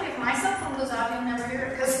with it. If my cell phone goes off, you'll never hear it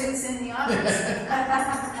because it's in the office.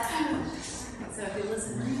 So if you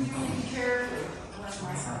listen, be careful. What's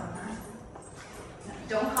my cell phone? Huh?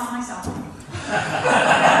 Don't call my cell phone.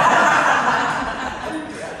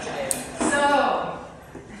 So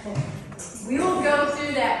we will go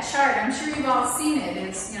through that chart. I'm sure you've all seen it.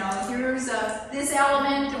 It's, here's this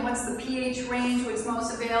element and what's the pH range, what's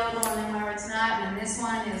most available, and then where it's not. And this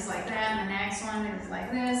one is like that, and the next one is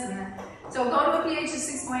like this. And then, so go to a pH of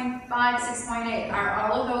 6.5, 6.8. Are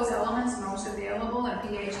all of those elements most available at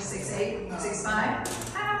pH of 6.8,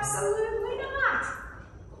 6.5? Absolutely not.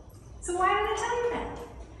 So why did they tell you that?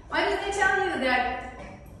 Why did they tell you that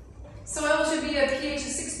soil should be a pH of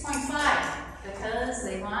 6.5? Because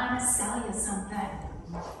they want to sell you something.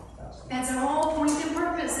 That's their whole point and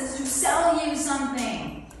purpose, is to sell you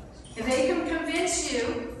something. If they can convince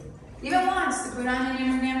you, even once, to put on an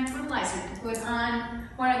inorganic fertilizer, to put on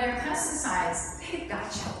one of their pesticides, they've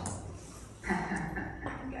got you.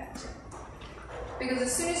 Gotcha. Because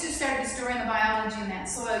as soon as you start destroying the biology in that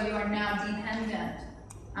soil, you are now dependent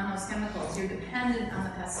on those chemicals. You're dependent on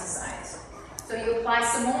the pesticides. So you apply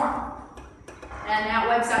some more. And that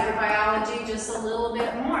wipes out your biology just a little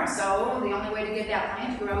bit more. So the only way to get that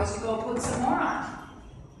plant to grow is to go put some more on.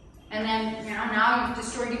 And then, now you've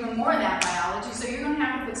destroyed even more of that biology, so you're going to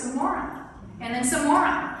have to put some more on. And then some more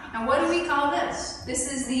on. Now what do we call this? This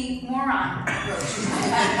is the moron approach.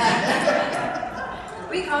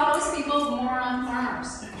 We call those people moron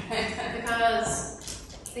farmers. Because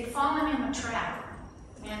they've fallen in the trap.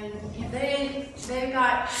 And they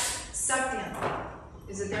got sucked in.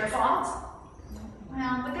 Is it their fault?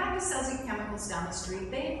 Well, the guy who sells you chemicals down the street,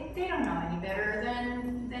 they don't know any better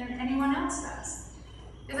than anyone else does.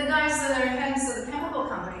 If the guys that are heads of the chemical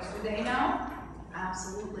companies, do they know?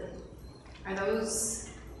 Absolutely. Are those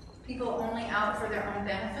people only out for their own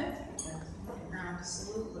benefit?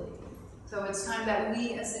 Absolutely. So it's time that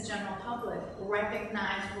we as the general public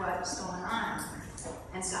recognize what's going on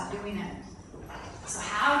and stop doing it. So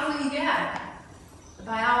how do we get the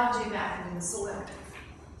biology back into the soil?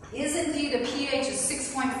 Is indeed a pH of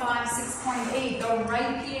 6.5, 6.8 the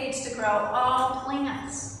right pH to grow all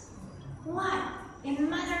plants? What in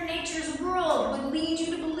Mother Nature's world would lead you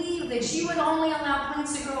to believe that she would only allow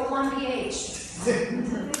plants to grow at 1 pH?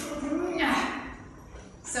 No.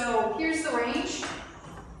 So here's the range.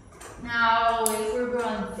 Now, if we're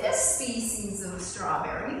growing this species of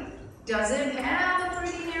strawberry, does it have a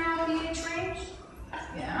pretty narrow pH range?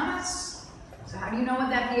 Yes. So how do you know what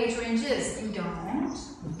that pH range is? You don't.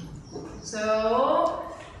 So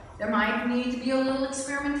there might need to be a little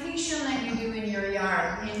experimentation that you do in your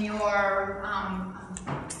yard, in your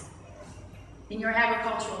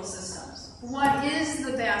agricultural systems. What is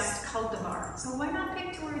the best cultivar? So why not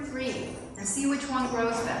pick 2 or 3 and see which one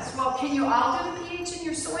grows best? Well, can you alter the pH in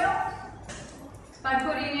your soil by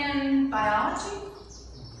putting in biology?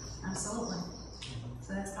 Absolutely.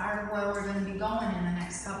 So that's part of where we're going to be going in the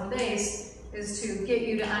next couple of days, is to get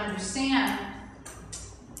you to understand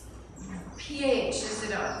pH. Is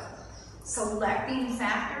it a selecting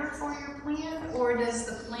factor for your plant, or does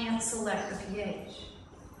the plant select the pH?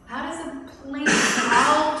 How does the plant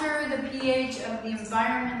alter the pH of the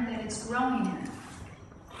environment that it's growing in?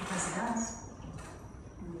 Because it does.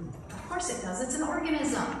 Of course it does. It's an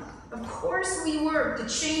organism. Of course we work to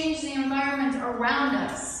change the environment around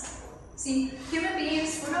us. See, human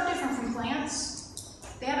beings, we're no different from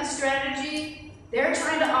plants. They have a strategy. They're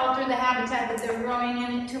trying to alter the habitat that they're growing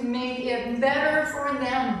in to make it better for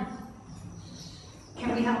them.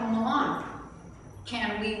 Can we help them along?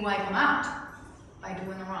 Can we wipe them out by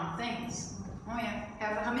doing the wrong things? Oh yeah.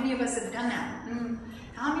 How many of us have done that?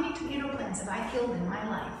 How many tomato plants have I killed in my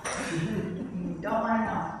life? You don't want to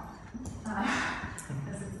know.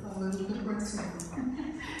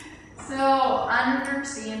 So,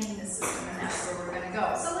 understanding the system, and that's where we're going to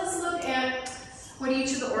go. So let's look at what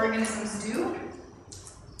each of the organisms do.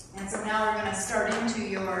 And so now we're going to start into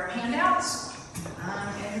your handouts.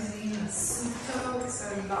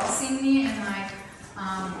 So you've all seen me in my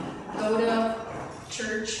go to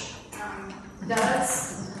church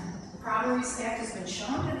does. Proper respect has been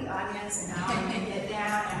shown to the audience, and now I'm going to get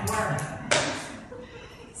down and work.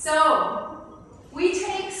 So, we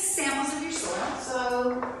take samples of your soil.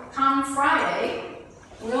 So, come Friday,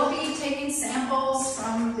 we'll be taking samples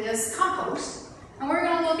from this compost, and we're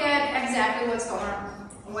going to look at exactly what's going on,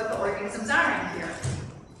 what the organisms are in here.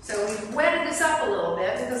 So we've wetted this up a little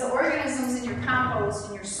bit because the organisms in your compost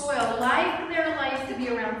and your soil like their life to be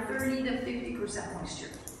around 30 to 50% moisture.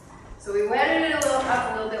 So we wetted it up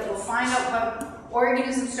a little bit. We'll find out what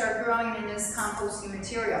organisms start growing in this composting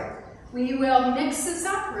material. We will mix this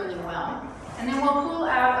up really well, and then we'll pull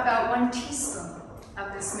out about 1 teaspoon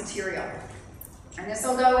of this material. And this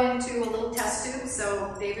will go into a little test tube.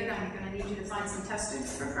 So David, I'm going to need you to find some test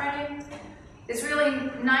tubes for Friday. It's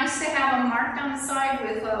really nice to have them marked on the side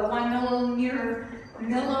with 1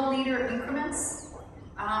 milliliter increments.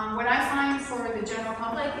 What I find for the general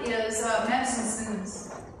public is medicine spoons.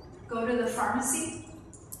 Go to the pharmacy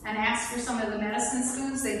and ask for some of the medicine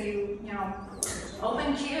spoons that you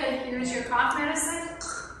open, kid, here's your cough medicine,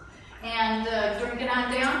 and drink it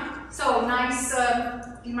on down. So nice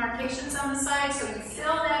demarcations on the side. So you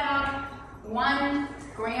fill that up, 1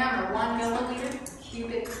 gram or 1 milliliter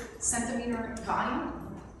cubic centimeter volume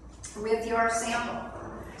with your sample.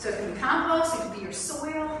 So it could be compost, it could be your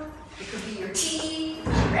soil, it could be your tea,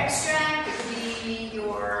 your extract, it could be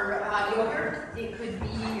your yogurt, it could be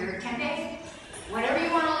your kende, whatever you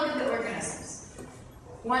want to look at the organisms.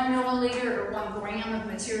 1 milliliter or 1 gram of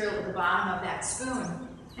material at the bottom of that spoon.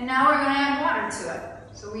 And now we're going to add water to it.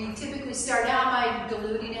 So we typically start out by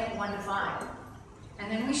diluting it 1 to 5. And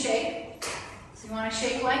then we shake. So you want to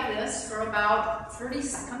shake like this for about 30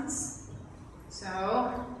 seconds.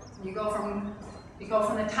 So you go from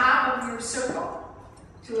the top of your circle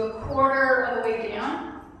to 1/4 of the way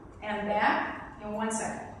down and back in 1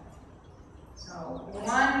 second. So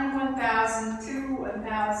 1, 1,000, 2,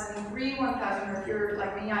 1,000, 3, 1,000. Or if you're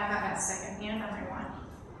like me, I've got that second hand on my one.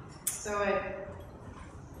 So it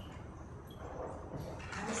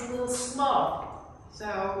was a little slow.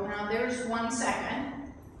 So now there's 1 second.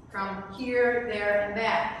 From here, there, and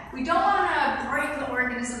back. We don't want to break the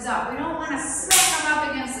organisms up. We don't want to smack them up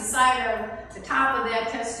against the side of the top of that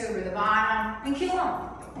test tube or the bottom and kill them.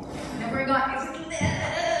 And we're going, it's like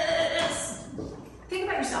this. Think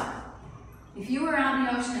about yourself. If you were out in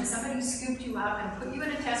the ocean and somebody scooped you up and put you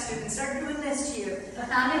in a test tube and started doing this to you,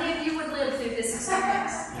 how many of you would live through this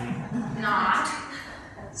experience? Not.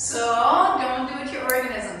 So don't do it to your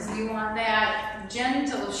organisms. We want that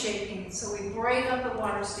gentle shaking, so we break up the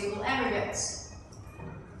water-stable aggregates.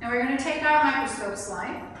 Now we're going to take our microscope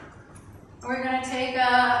slide, and we're going to take an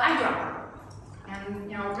eyedropper, and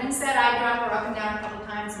rinse that eyedropper up and down a couple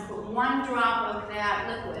times, and put 1 drop of that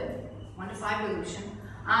liquid, 1 to 5 dilution,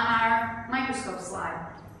 on our microscope slide.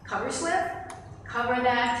 Cover slip, cover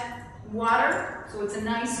that water, so it's a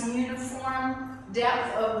nice uniform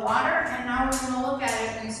depth of water, and now we're going to look at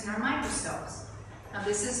it using our microscopes. Now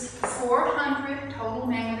this is 400 total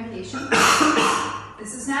magnification.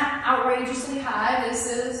 This is not outrageously high. This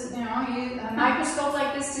is, a microscope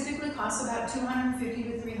like this typically costs about $250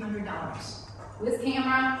 to $300. With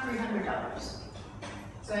camera, $300.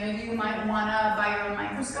 So any of you might want to buy your own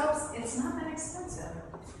microscopes. It's not that expensive.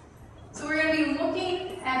 So we're going to be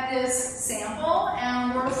looking at this sample,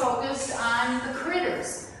 and we're focused on the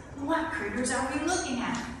critters. What critters are we looking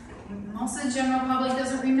at? Most of the general public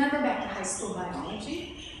doesn't remember back to high school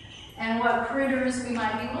biology and what critters we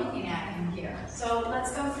might be looking at in here. So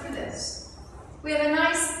let's go through this. We have a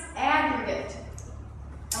nice aggregate.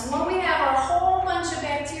 And when we have a whole bunch of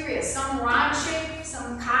bacteria, some rod-shaped,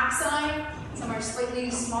 some cocci, some are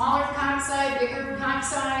slightly smaller cocci, bigger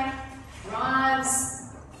cocci, rods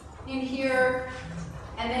in here.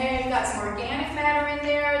 And then you've got some organic matter in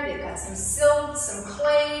there. They've got some silt, some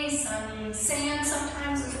clay, some sand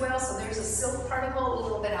sometimes as well. So there's a silt particle, a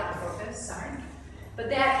little bit out of focus, sorry. But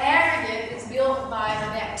that aggregate is built by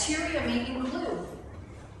the bacteria making glue.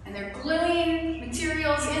 And they're gluing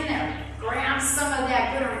materials in there. Grabs some of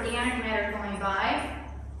that good organic matter going by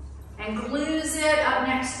and glues it up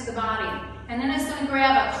next to the body. And then it's going to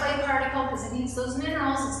grab a clay particle because it needs those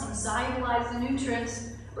minerals. It's going to solubilize the nutrients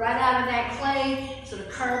right out of that clay, so the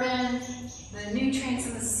carbon, the nutrients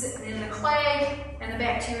in the clay, and the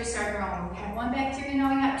bacteria start growing. We had 1 bacteria, now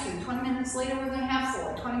we got 2. 20 minutes later, we're going to have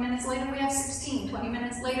 4. 20 minutes later, we have 16. 20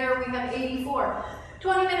 minutes later, we have 84.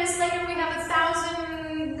 20 minutes later, we have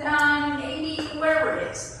 1,080, whatever it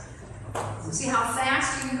is. See how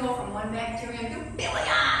fast you can go from 1 bacteria to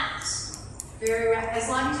billions. Very rapid, as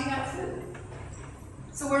long as you got food.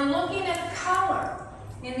 So we're looking at the color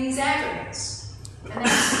in these aggregates. And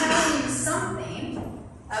that's telling you something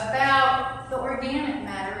about the organic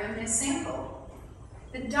matter in this sample.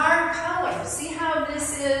 The dark color, see how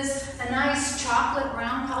this is a nice chocolate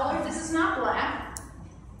brown color? This is not black,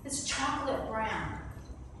 it's chocolate brown.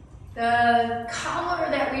 The color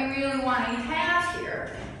that we really want to have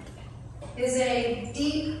here is a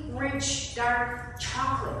deep, rich, dark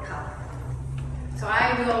chocolate color. So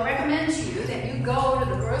I will recommend to you that you go to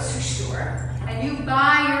the grocery store and you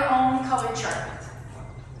buy your own color chart.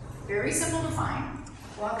 Very simple to find.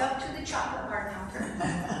 Walk up to the chocolate bar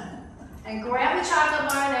counter and grab a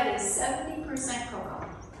chocolate bar that is 70% cocoa.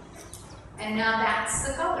 And now that's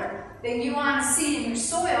the color that you want to see in your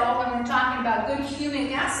soil when we're talking about good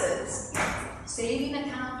humic acids, saving a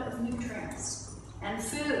count of nutrients and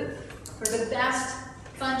food for the best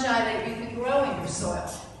fungi that you can grow in your soil.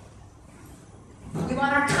 We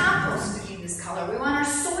want our compost to be this color. We want our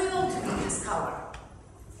soil to be this color.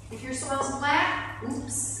 If your soil's black,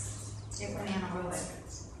 oops, it went anaerobic.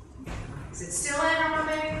 Is it still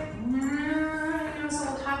anaerobic? No, so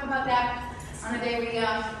we'll talk about that on a day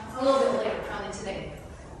a little bit later, probably today.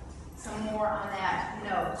 Some more on that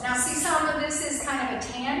note. Now see, some of this is kind of a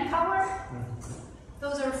tan color.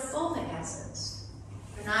 Those are fulvic acids.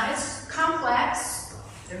 They're not as complex.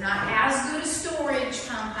 They're not as good a storage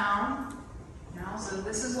compound. So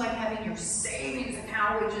this is like having your savings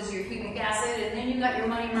account, which is your humic acid, and then you got your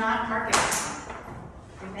money market account.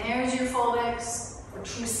 And there's your fulvics, your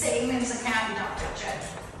true savings account, you don't touch it.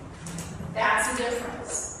 That's the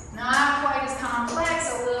difference. Not quite as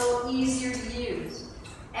complex, a little easier to use.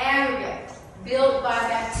 Aggregate, built by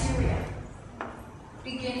bacteria,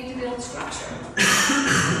 beginning to build structure.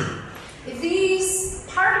 If these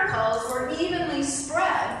particles were evenly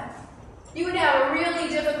spread, you would have a really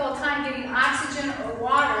difficult time getting oxygen or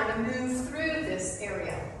water to move through this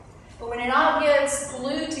area. But when it all gets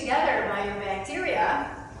glued together by your bacteria,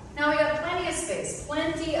 now we have plenty of space,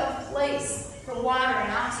 plenty of place for water and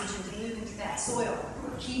oxygen to move into that soil,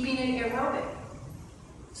 keeping it aerobic.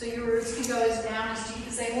 So your roots can go as down as deep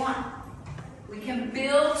as they want. We can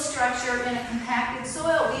build structure in a compacted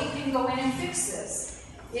soil. We can go in and fix this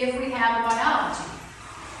if we have the biology.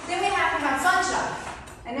 Then we have to have fungi.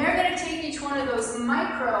 And they're going to take each one of those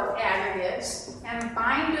micro aggregates and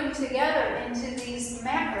bind them together into these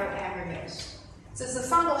macro aggregates. So it's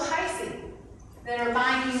the fungal hyphae that are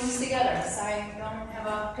binding these together. So I don't have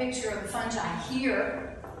a picture of the fungi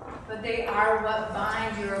here, but they are what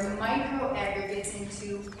bind your micro aggregates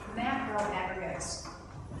into macro aggregates.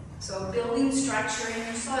 So building structure in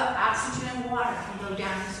your soil, oxygen and water can go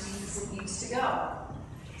down as deep as it needs to go.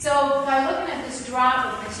 So by looking at this drop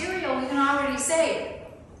of material, we can already say,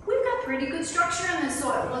 we've got pretty good structure in this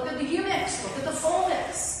soil. Look at the humics, look at the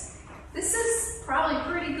fulvics. This is probably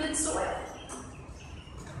pretty good soil.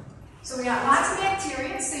 So we got lots of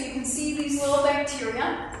bacteria, so you can see these little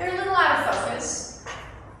bacteria. They're a little out of focus.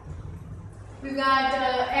 We've got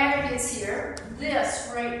aggregates here. This,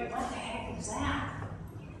 right, what the heck is that?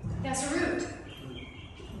 That's a root.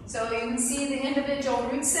 So you can see the individual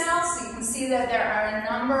root cells. So you can see that there are a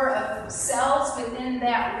number of cells within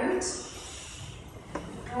that root.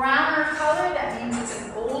 Browner color, that means it's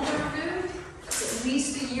an older root. It's at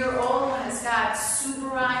least a year old and it's got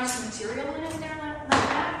superized material in it there like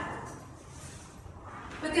that.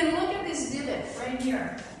 But then look at this divot right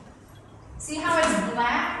here. See how it's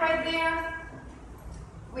black right there?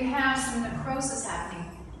 We have some necrosis happening.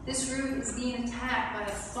 This root is being attacked by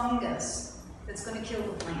a fungus that's going to kill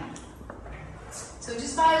the plant. So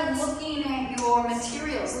just by looking at your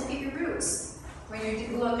materials, look at your roots. When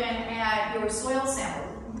you're looking at your soil sample,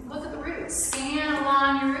 look at the roots. Scan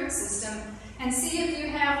along your root system and see if you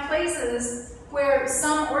have places where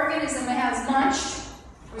some organism has munched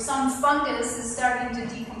or some fungus is starting to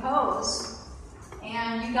decompose.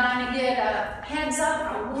 And you're going to get a heads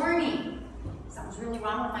up or a warning. Something's really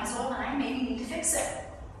wrong with my soil and I maybe need to fix it.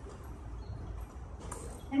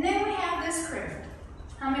 And then we have this critter.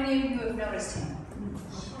 How many of you have noticed him?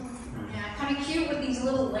 Yeah, kind of cute with these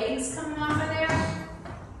little legs coming off of there.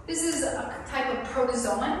 This is a type of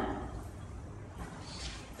protozoan.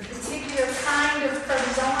 The particular kind of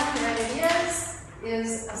protozoan that it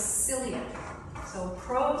is a ciliate. So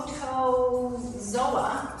protozoa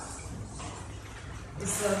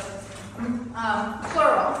is the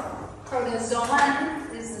plural.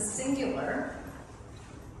 Protozoan is the singular.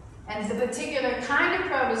 And the particular kind of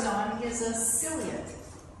protozoan is a ciliate.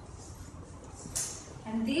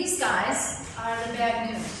 And these guys are the bad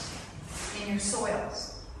news in your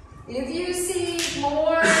soils. If you see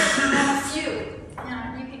more than a few,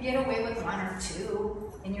 you could get away with one or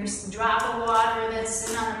two in your drop of water that's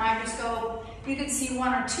sitting on the microscope. You could see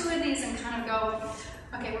one or two of these and kind of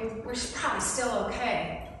go, okay, we're probably still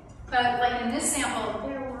okay. But like in this sample,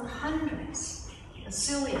 there were hundreds the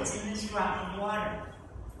ciliates in this drop of water.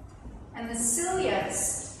 And the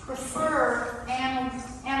ciliates prefer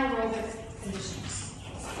anaerobic conditions.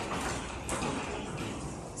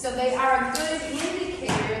 So they are a good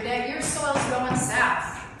indicator that your soil's going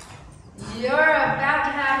south. You're about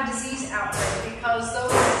to have a disease outbreak because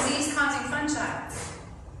those disease-causing fungi,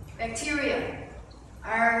 bacteria,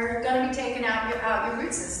 are going to be taken out your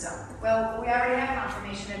root system. Well, we already have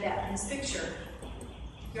confirmation of that in this picture.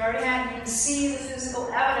 You can see the physical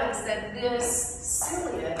evidence that this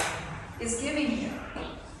ciliate is giving you.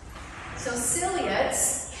 So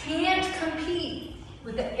ciliates can't compete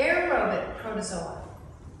with the aerobic protozoa.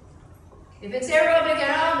 If it's aerobic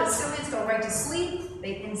at all, the ciliates go right to sleep.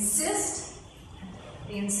 They insist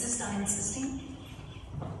on insisting.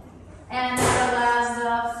 And it allows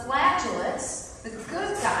the flagellates, the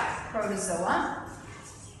good guy protozoa,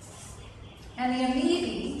 and the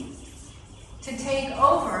amoebae to take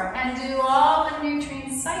over and do all the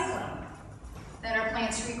nutrient cycling that our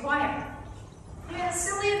plants require. Yeah,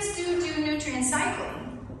 ciliates do nutrient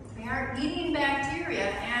cycling. They are eating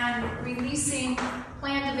bacteria and releasing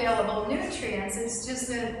plant-available nutrients. It's just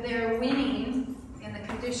that they're winning in the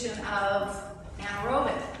condition of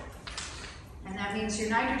anaerobic. And that means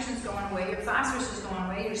your nitrogen's going away, your phosphorus is going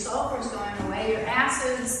away, your sulfur's going away, your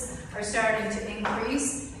acids are starting to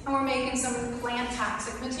increase, and we're making some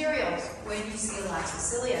plant-toxic materials when you see lots of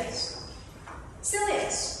ciliates.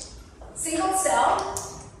 Ciliates, single cell,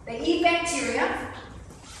 they eat bacteria.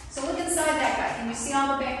 So look inside that guy. Can you see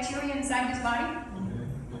all the bacteria inside his body?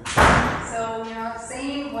 So,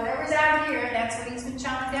 same, whatever's out here, that's what he's been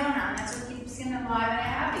chomping down on. That's what keeps him alive and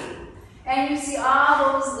happy. And you see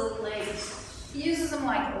all those little legs. He uses them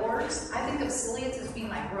like oars. I think of ciliates as being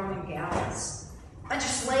like Roman galleys. A bunch of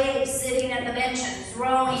slaves sitting at the benches,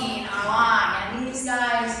 rowing along, and these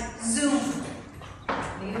guys zoom.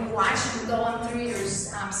 You watch them going through your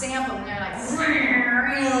sample, and they're like,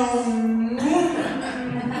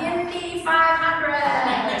 Indy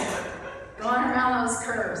 500, going around those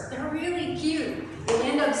curves. They're really cute. They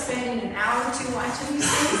end up spending an hour or two watching these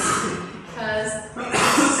things because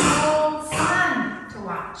it's so fun to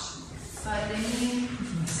watch. But they mean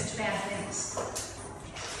such bad things.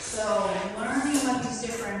 So learning what these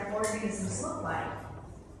different organisms look like,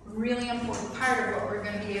 really important part of what we're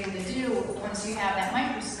going to be able to do once you have that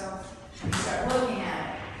microscope and start looking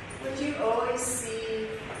at it. Would you always see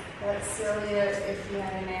that cilia if you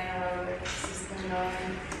had an anaerobic system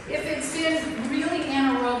going? If it's been really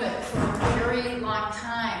anaerobic for a very long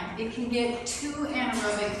time, it can get too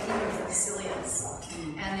anaerobic even for the ciliates,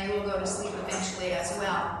 and they will go to sleep eventually as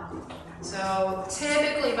well. So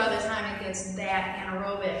typically by the time it gets that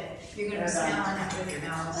anaerobic, you're going to be smelling it with your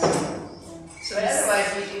nose. So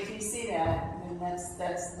otherwise, if you see that, then that's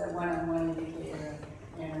the one-on-one indicator.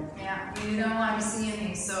 Yeah, you don't want to be seeing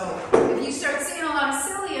these. So if you start seeing a lot of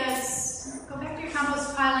ciliates, go back to your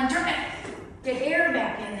compost pile and turn it. Get air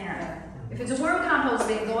back in there. If it's a worm compost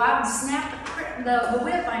bin, go out and snap the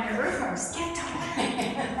whip on your earthworms. Get to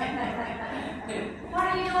it. What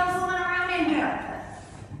are you doing fooling around in here?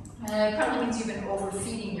 It probably means you've been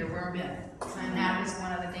overfeeding your worm bin. And that is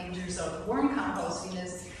one of the dangers of worm composting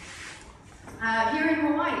is here in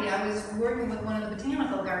Hawaii, I was working with one of the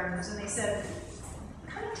botanical gardeners, and they said,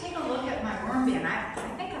 come and take a look at my worm bin. I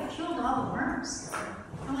think I've killed all the worms.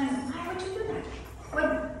 I'm like, why would you do that?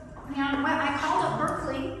 I called up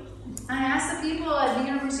Berkeley, and I asked the people at the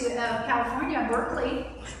University of California, Berkeley,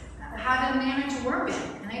 how to manage a worm bin.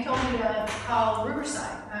 And they told me to call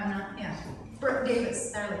Riverside.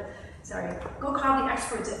 Davis. Sorry. Go call the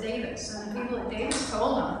experts at Davis. And the people at Davis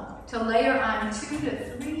told them to layer on 2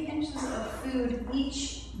 to 3 inches of food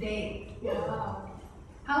each day. Wow.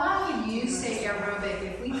 How long would you stay aerobic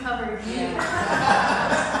if we covered you?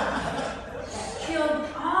 Killed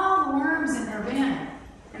all the worms in their bin.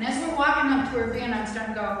 And as we're walking up to her bin, I'm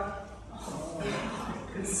starting to go, oh,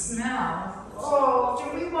 good smell. Oh,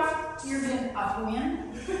 should we walk to your bin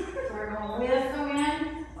upwind? We're going with the wind.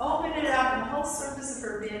 Opened it up, and the whole surface of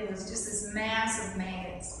her bin was just this mass of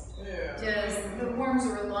maggots. Yeah. Just, the worms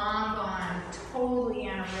were long gone, totally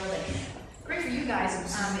anaerobic. Great for you guys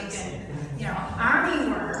making, army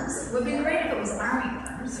worms. It would be great if it was army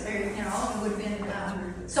worms, or, it would have been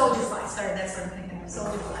soldier flies. Sorry, that's what I'm thinking of,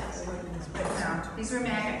 soldier flies. But these were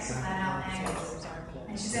maggots, flat out maggots.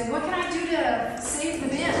 And she said, what can I do to save the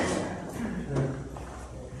bin?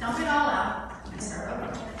 Dump it all out. I said,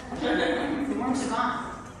 okay. The worms are gone.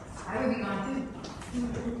 I would be gone too.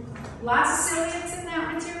 Lots of ciliates in that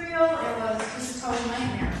material. It was just a total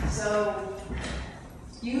nightmare. So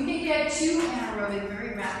you can get too anaerobic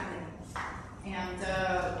very rapidly. And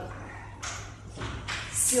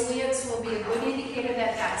Ciliates will be a good indicator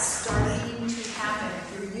that that's starting to happen.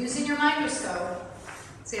 If you're using your microscope,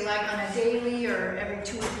 say like on a daily or every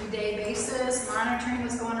 2 or 3 day basis, monitoring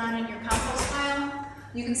what's going on in your compost pile,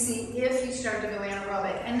 you can see if you start to go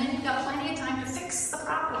anaerobic. And then you've got plenty of time to fix the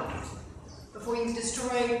problem before you've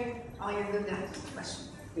destroyed all your good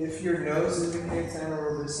questions. If your nose indicates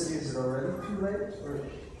anaerobicity, is it already too late? Or?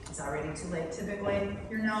 It's already too late. Typically,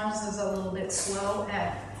 your nose is a little bit slow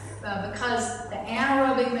at because the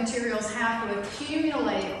anaerobic materials have to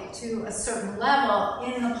accumulate to a certain level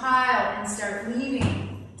in the pile and start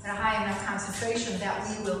leaving at a high enough concentration that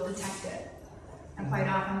we will detect it. And quite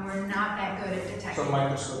often, we're not that good at detecting. So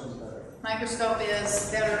microscope is better. Microscope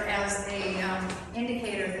is better as a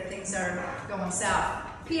indicator that things are going south.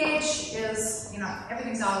 pH is,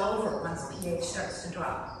 everything's all over once pH starts to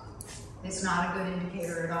drop. It's not a good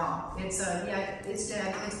indicator at all. It's it's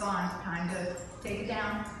dead, it's gone. Time to take it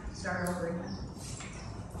down, start over again.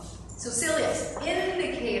 So ciliates,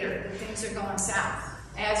 indicator that things are going south.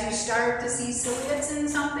 As you start to see ciliates in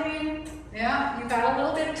something, you've got a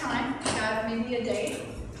little bit of time. You've got maybe a day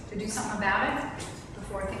to do something about it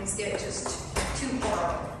before things get just too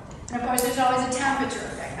horrible. And of course, there's always a temperature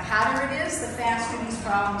effect. The hotter it is, the faster these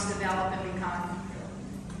problems develop and become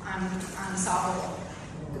unsolvable.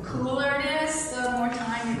 The cooler it is, the more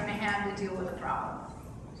time you're going to have to deal with the problem.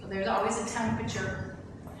 So there's always a temperature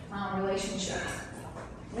relationship.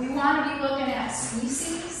 We want to be looking at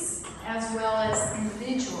species as well as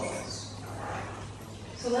individuals.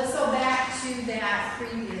 So let's go back to that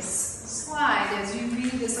previous slide. As you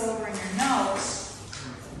read this over in your notes,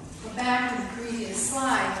 go back to the previous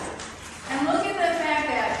slide, and look at the fact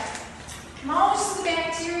that most of the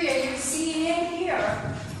bacteria you're seeing in here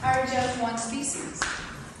are just one species.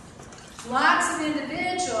 Lots of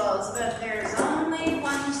individuals, but there's only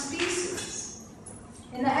one species.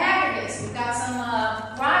 In the aggregates, we've got some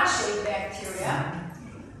rod-shaped bacteria,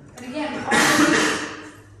 but again,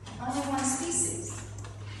 only one species.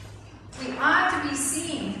 We ought to be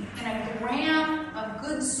seeing in a gram of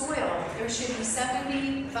good soil, there should be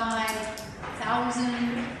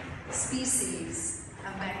 75,000 species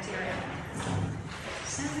of bacteria.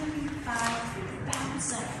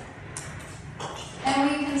 75,000.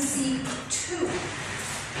 And we can see 2.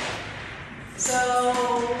 So,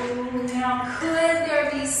 could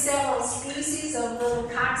there be several species of little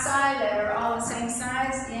cocci that are all the same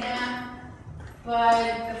size? Yeah.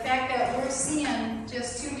 But the fact that we're seeing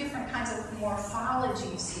just 2 different kinds of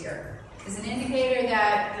morphologies here is an indicator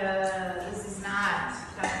that this is not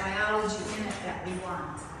got biology in it that we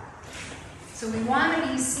want. So we want to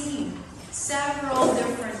be seeing several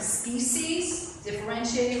different species,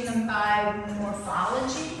 differentiating them by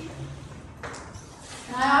morphology.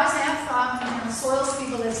 And I always have thought, soils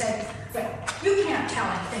people that say, well, you can't tell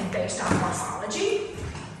anything based on morphology.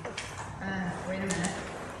 Wait a minute.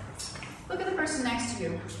 Look at the person next to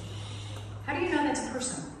you. How do you know that's a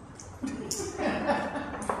person?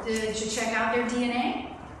 Did you check out their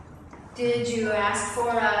DNA? Did you ask for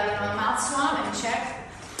a mouth swab and check?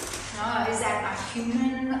 Is that a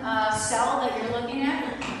human cell that you're looking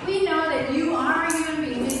at? We know that you are a human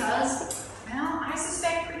being because, I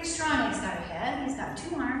suspect pretty strong. He's got a head, he's got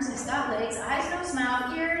 2 arms, he's got legs, eyes, nose,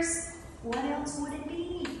 mouth, ears. What else would it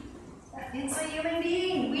be? It's a human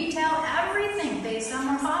being. We tell everything based on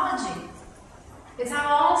morphology. It's how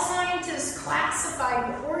all scientists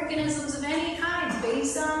classify organisms of any kind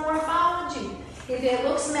based on morphology. If it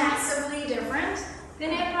looks massively different,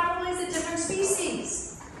 then it probably is a different species.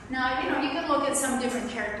 Now, you can look at some different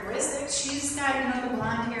characteristics. She's got, the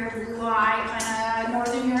blonde hair, blue eye, kind of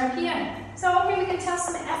Northern European. So, okay, we can tell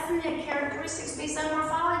some ethnic characteristics based on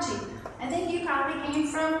morphology. I think you probably came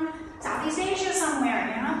from Southeast Asia somewhere,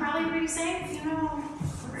 probably pretty safe, So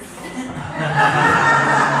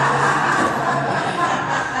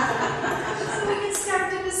we can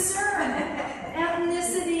start to discern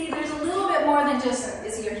ethnicity. There's a little bit more than just,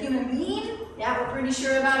 is he a human being? Yeah, we're pretty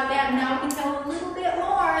sure about that. Now we can tell a little bit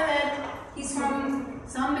more that he's from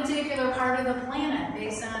some particular part of the planet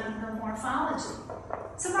based on the morphology.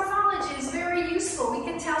 So morphology is very useful. We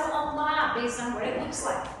can tell a lot based on what it looks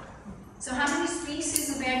like. So how many species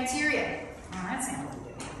of bacteria? Well, that sounds like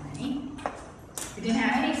many. We didn't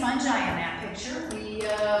have any fungi in that picture. We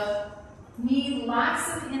need lots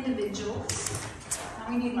of individuals, and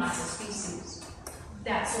we need lots of species.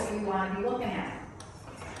 That's what we want to be looking at.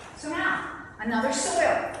 So now, another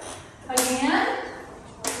soil. Again,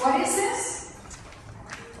 what is this?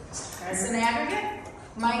 It's an aggregate,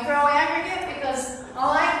 micro-aggregate, because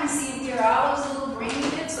all I can see here are all those little grainy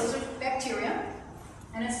bits, those are bacteria.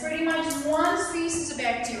 And it's pretty much one species of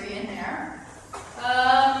bacteria in there.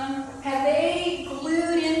 Have they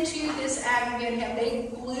glued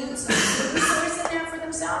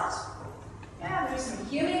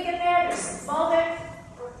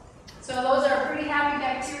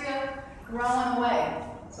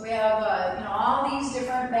So we have, all these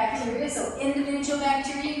different bacteria. So individual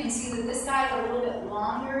bacteria, you can see that this guy is a little bit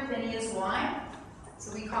longer than he is wide.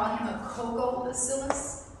 So we call him a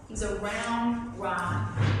cocobacillus. He's a round rod.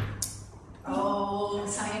 Oh,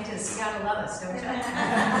 scientists, you gotta love us, don't you?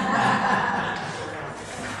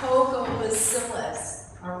 Cocobacillus,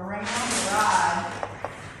 a round rod.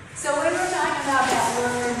 So when we're talking about that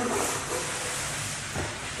word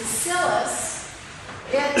bacillus,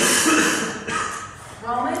 it's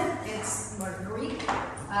Roman, it's Greek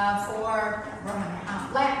for Roman,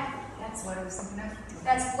 Latin. That's what I was thinking of.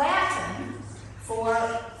 That's Latin for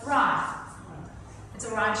rod. It's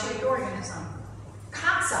a rod-shaped organism.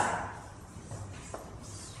 Cocci,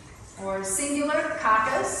 or singular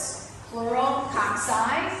coccus, plural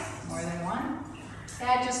cocci, more than one.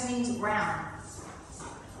 That just means round.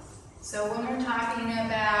 So when we're talking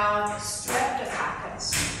about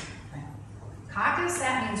streptococcus, coccus,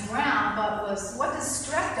 that means round, but what does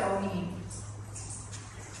strepto mean?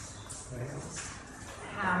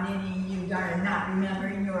 How many of you are not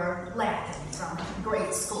remembering your Latin from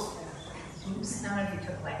grade school? Oops, none of you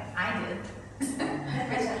took Latin. I did.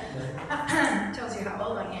 Tells you how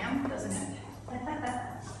old I am, doesn't it?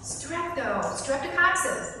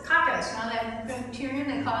 Streptococcus, coccus, that bacterium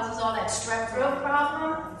that causes all that strep throat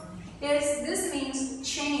problem, this means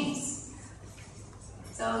chains.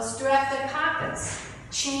 So streptococcus,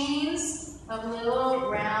 chains of little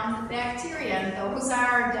round bacteria, and those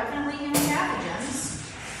are definitely pathogens.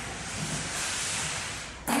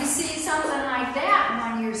 You see something like that in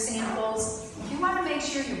one of your samples, you want to make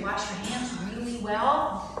sure you wash your hands really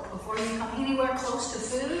well before you come anywhere close to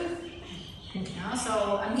food.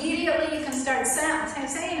 So immediately you can start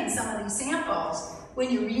saying in some of these samples,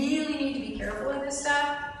 when you really need to be careful with this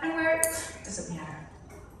stuff, and where it doesn't matter.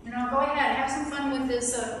 Go ahead, have some fun with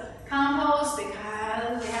this compost,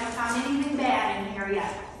 because we haven't found anything bad in here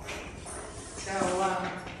yet. So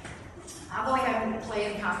I'll go ahead and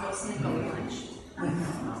play in compost and then go to lunch.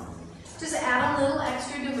 Just add a little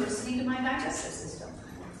extra diversity to my digestive system.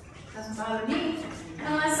 Doesn't bother me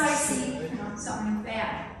unless I see something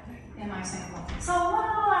bad in my sample. So what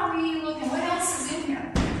are we looking? What else is in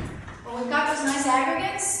here? Well, we've got those nice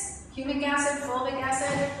aggregates: humic acid, fulvic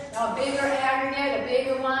acid, a bigger aggregate, a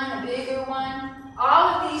bigger one.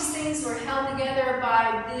 All of these things were held together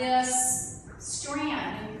by this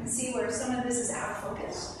strand. And you can see where some of this is out of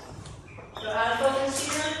focus. So out of focus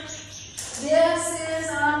here. This is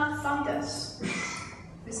a fungus.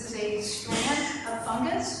 This is a strand of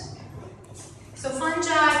fungus. So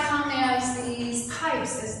fungi come as these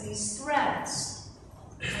pipes, as these threads.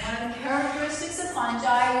 One of the characteristics of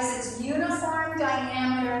fungi is its uniform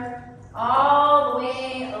diameter all the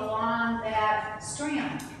way along that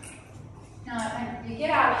strand. Now, you get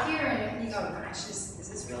out here and you go, gosh, is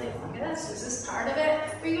this really a fungus? Is this part of it?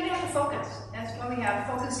 Well, you're going to have to focus. That's why we have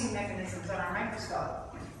focusing mechanisms on our microscope.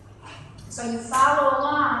 So you follow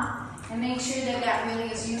along and make sure that that really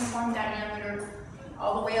is uniform diameter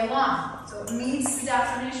all the way along. So it meets the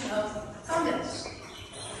definition of fungus.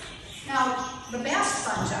 Now, the best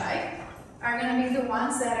fungi are going to be the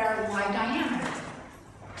ones that are wide diameter.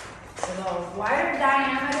 So the wider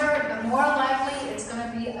diameter, the more likely it's going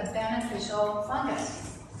to be a beneficial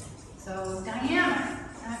fungus. So diameter.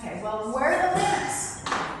 Okay, well, where are the limits?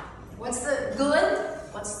 What's the good?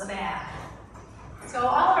 What's the bad? So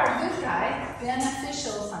all of our good guy,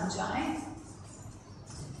 beneficial fungi,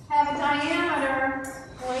 have a diameter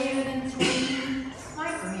greater than 3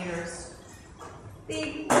 micrometers.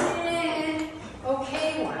 The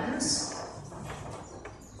okay ones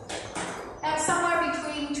have somewhere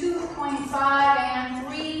between 2.5 and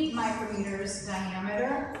 3 micrometers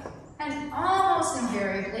diameter, and almost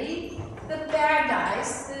invariably, the bad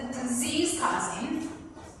guys, the disease-causing,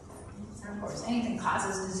 of course, anything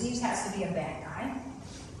causes disease has to be a bad guy,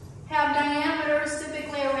 have diameters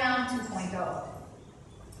typically around 2.0.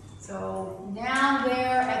 So down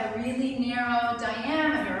there at a really narrow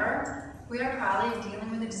diameter, we are probably dealing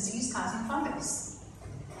with a disease-causing fungus.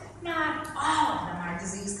 Not all of them are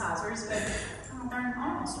disease causers, but they're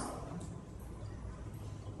almost all of them.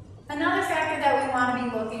 Another factor that we want to be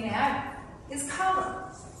looking at is color.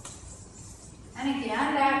 And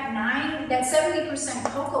again, that 70%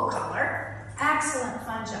 cocoa color, excellent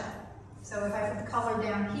fungi. So if I put the color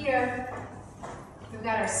down here, we've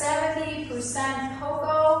got our 70%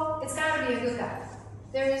 cocoa. It's got to be a good guy.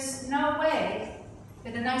 There is no way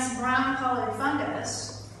that a nice brown colored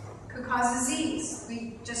fungus could cause disease.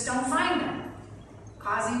 We just don't find them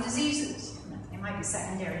causing diseases. They might be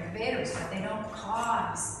secondary invaders, but they don't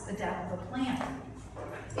cause the death of a plant.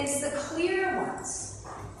 It's the clear ones.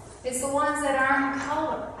 It's the ones that aren't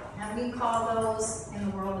color. And we call those, in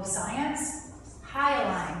the world of science,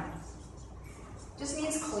 hyaline. Just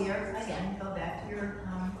means clear. Again, go back to your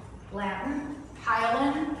Latin.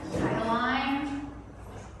 Hyaline, hyaline.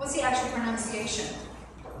 What's the actual pronunciation?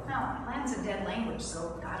 No, Latin's a dead language,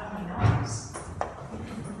 so God only knows.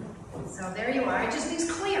 So there you are. It just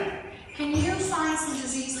means clear. Can you find some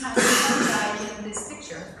disease-causing fungi in this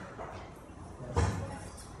picture?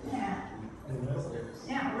 Yeah.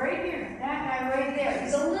 Yeah, right here. That guy right there.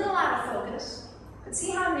 He's a little out of focus. But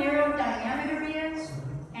see how narrow diameter he is?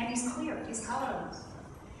 And he's clear. He's colorless.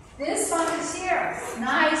 This fungus here,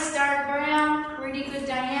 nice dark brown, pretty good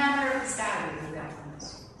diameter. It's got to be good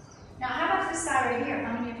fungus. Now, how about this guy right here?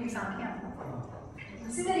 How many of you found him?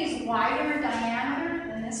 See that he's wider diameter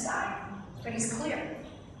than this guy, but he's clear.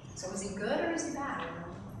 So is he good or is he bad?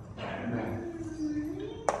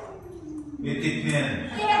 It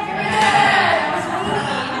depends.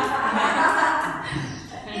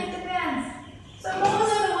 It depends. So those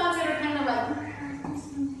are the ones that are kind of like,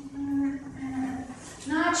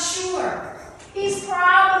 not sure. He's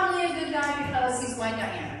probably a good guy because he's wide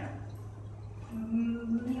diameter.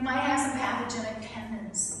 He might have some pathogenic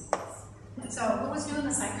tendencies. So who was doing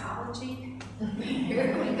the psychology?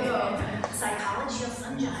 Here we go. Psychology of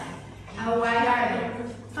fungi. How wide are they?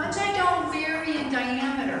 Fungi don't vary in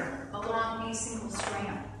diameter along a single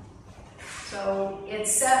strand. So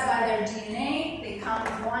it's set by their DNA. They come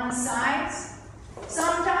in one size.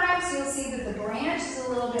 Sometimes you'll see that the branch is a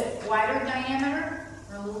little bit wider diameter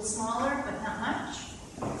or a little smaller, but not much.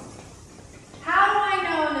 How do I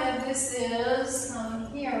know that this is,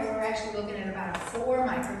 here we're actually looking at about a 4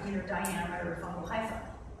 micrometer diameter fungal hypha.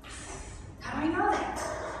 How do I know that?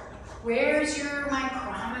 Where's your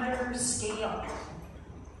micrometer scale?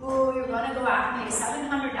 Oh, you're going to go out and pay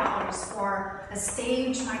 $700 for a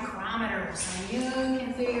stage micrometer so you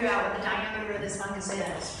can figure out what the diameter of this fungus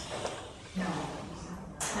is. No.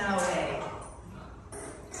 No way.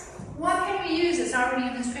 What can we use that's already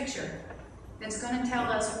in this picture that's going to tell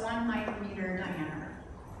us 1 micrometer diameter?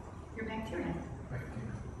 Your bacteria.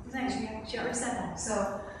 Exactly. She already said that.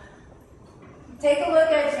 So take a look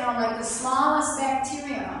at, like the smallest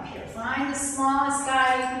bacterium up here. Find the smallest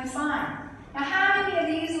guy you can find. Now, how many of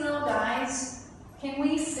these little guys can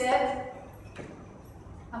we fit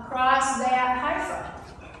across that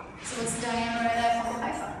hypha? So what's the diameter of that fungal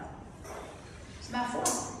hypha? It's about 4.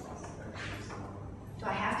 Do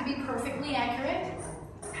I have to be perfectly accurate?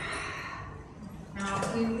 Now,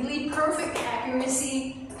 we need perfect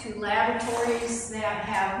accuracy to laboratories that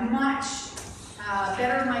have much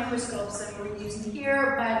better microscopes than we're using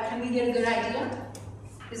here, but can we get a good idea?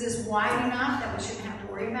 Is this wide enough that we shouldn't have to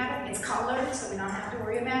worry about it? It's colored, so we don't have to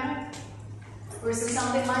worry about it. Or is it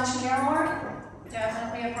something much narrower?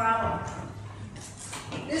 Definitely a problem.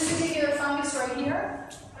 This particular fungus right here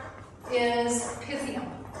is Pythium.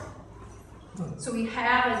 So we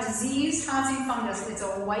have a disease-causing fungus. It's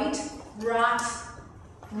a white rot,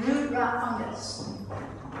 root rot fungus.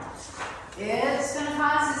 It's going to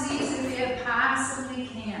cause disease if it possibly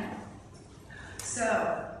can.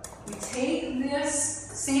 So we take this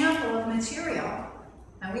sample of material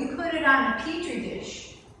and we put it on a petri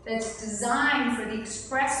dish that's designed for the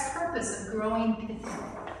express purpose of growing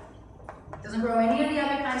Pythium. It doesn't grow any of the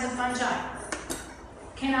other kinds of fungi.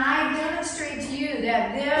 Can I demonstrate to you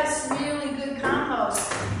that this really good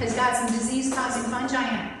compost has got some disease-causing fungi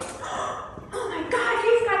in it? Oh my God,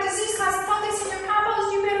 you've got disease-causing fungus in your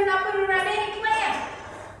compost. You better not put it around any plant.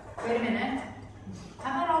 Wait a minute.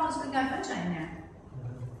 How about all those good guy fungi in there?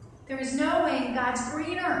 There is no way in God's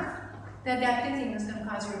green earth that that Pythium is going to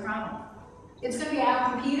cause you a problem. It's going to be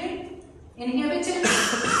out-competed, inhibited,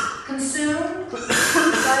 consumed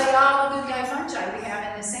by all the good guy fungi we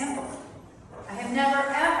have in this sample. I have never,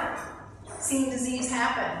 ever seen disease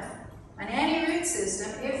happen on any root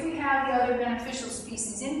system if we have the other beneficial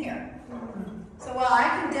species in here. So while I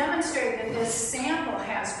can demonstrate that this sample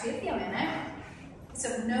has Pythium in it, it's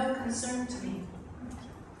of no concern to me.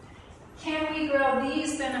 Can we grow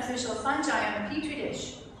these beneficial fungi on a petri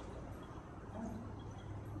dish?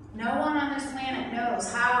 No one on this planet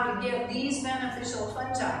knows how to get these beneficial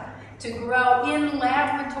fungi to grow in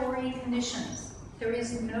laboratory conditions. There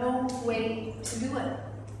is no way to do it.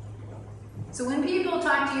 So when people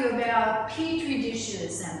talk to you about petri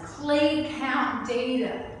dishes and plate count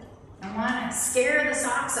data and want to scare the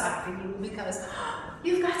socks off of you because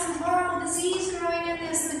you've got some horrible disease growing in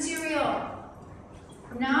this material.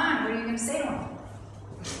 From now on, what are you going to say to them?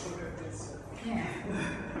 Yeah.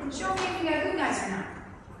 Show me if you got good guys or not.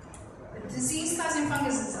 The disease-causing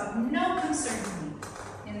fungus is of no concern to me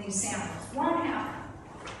in these samples. Won't happen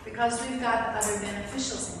because we've got other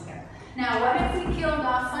beneficials in here. Now, what if we killed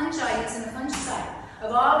off fungi using a fungicide?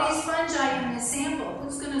 Of all these fungi in this sample,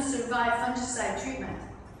 who's going to survive fungicide treatment?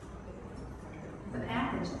 The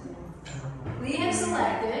pathogen. We have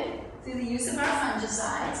selected, through the use of our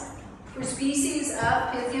fungicides, for species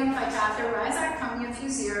of Pythium, Phytophthora, Rhizoctonia,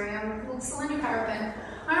 Fusarium, Cylindrocarpin,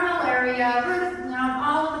 Armillaria,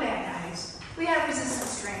 all of the bad guys. We have resistant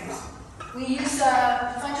strains. We use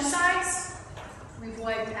fungicides, we've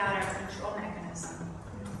wiped out our control mechanism.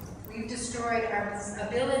 We've destroyed our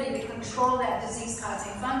ability to control that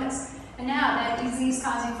disease-causing fungus. And now that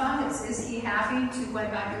disease-causing fungus, is he happy to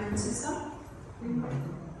wipe out your immune system?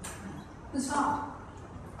 Whose fault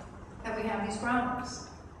that we have these problems?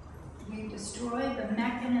 We've destroyed the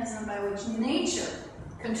mechanism by which nature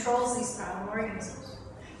controls these problem organisms.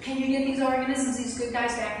 Can you get these organisms, these good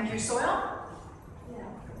guys, back into your soil? Yeah.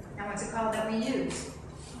 And what's it called that we use?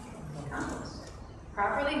 Compost.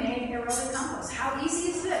 Properly made aerobic compost. How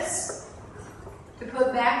easy is this? To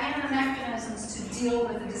put back in the mechanisms to deal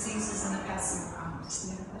with the diseases and the pests and the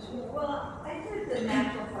problems. Well, I did the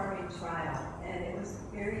natural farming trial, and it was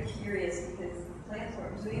very curious because plants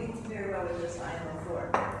weren't doing very well with this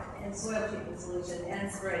IMO4 and soil treatment solution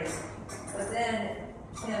and spray. But then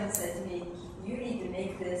Tim said to me, "You need to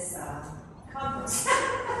make this compost."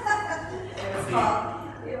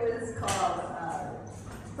 It was called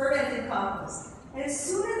fermented compost. And as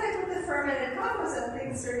soon as I put the fermented compost in,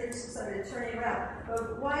 things started turning around.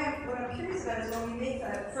 But what I'm curious about is when we make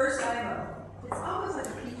the first IMO, it's almost like a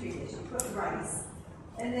petri dish. You put rice,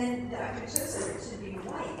 and then Dr. Chip said it should be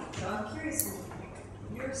white. So I'm curious,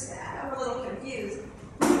 your stat. I'm a little confused.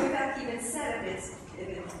 Way back even said if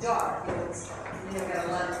it's dark, it's got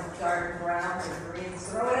a lot of dark brown or green,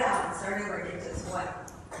 throw it out and start over and get just white.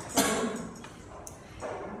 So,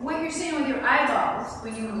 what you're seeing with your eyeballs,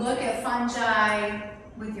 when you look at fungi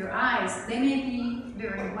with your eyes, they may be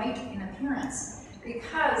very white in appearance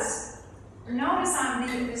because notice on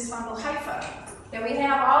this fungal hypha that we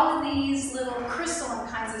have all of these little crystalline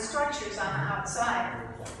kinds of structures on the outside.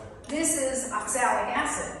 This is oxalic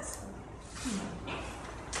acid.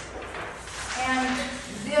 And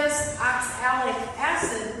this oxalic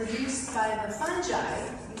acid produced by the fungi,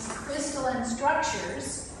 these crystalline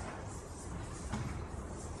structures,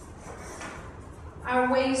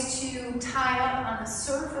 are ways to tie up on the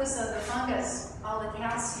surface of the fungus all the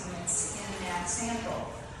calcium that's in that sample.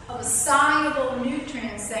 All the soluble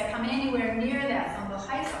nutrients that come anywhere near that fungal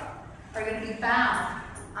hypha are going to be bound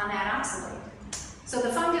on that oxalate. So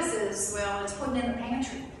the fungus is, well, it's putting in the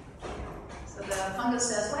pantry. So the fungus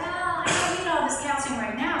says, well, I don't need all this calcium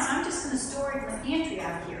right now, so I'm just going to store it in the pantry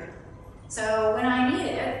out here. So when I need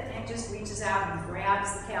it, it just reaches out and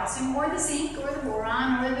grabs the calcium or the zinc or the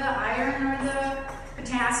boron or the iron or the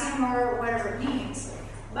potassium or whatever it needs.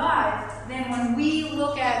 But then when we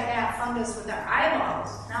look at that fungus with our eyeballs,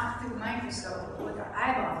 not through a microscope, but with our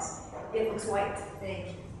eyeballs, it looks white.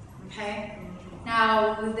 Okay?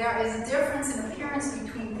 Now, there is a difference in appearance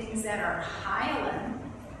between things that are hyaline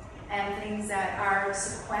and things that are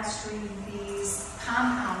sequestering these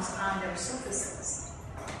compounds on their surfaces.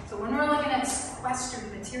 So when we're looking at sequestered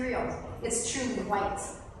materials, it's truly white.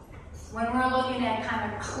 When we're looking at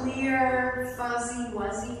kind of clear, fuzzy,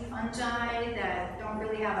 wuzzy fungi that don't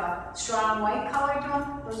really have a strong white color to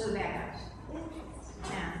them, those are the bad guys.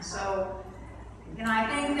 Yeah, so, I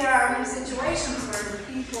think there are situations where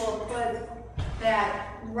people put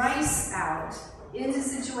that rice out into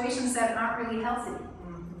situations that aren't really healthy.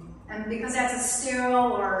 And because that's a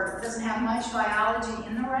sterile or doesn't have much biology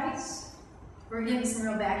in the rice, we're getting some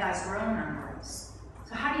real bad guys growing on the rice.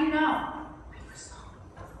 So how do you know?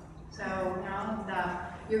 So,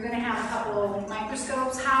 you're going to have a couple of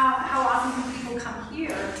microscopes. How often do people come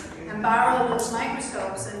here and borrow those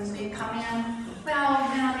microscopes and they come in? Well,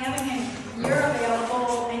 then on the other hand, you're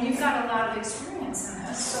available and you've got a lot of experience in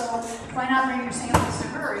this, so why not bring your samples to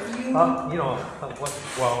her?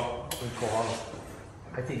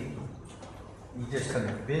 I think you just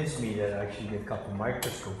convinced me that I should get a couple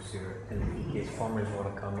microscopes here, and in case farmers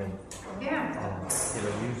want to come and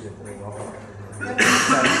use it.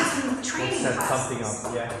 Set something up,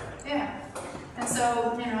 Yeah. And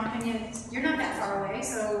so, and you're not that far away,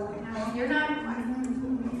 so, you're not,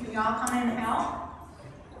 y'all come in and help.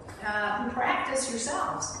 Practice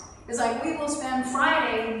yourselves. It's like we will spend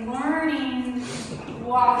Friday learning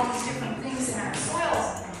all these different things in our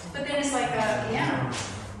soils, but then it's like a piano.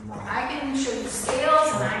 I can show you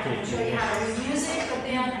scales and I can show you how to read music, but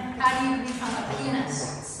then how do you become a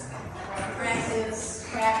pianist? Practice,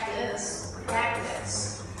 practice,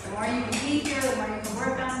 practice. The more you can be here, the more you can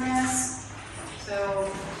work on this. So,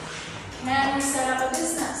 and we set up a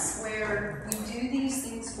business where we do these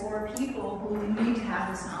things for people.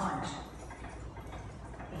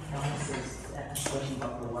 question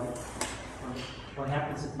about the white. What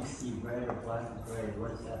happens if you see red or black and gray?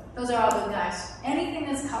 What is that? Those are all good guys. Anything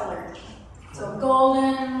that's colored. So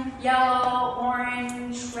golden, yellow,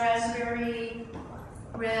 orange, raspberry,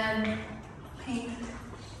 red, pink,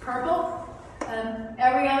 purple.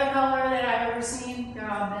 Every other color that I've ever seen, they're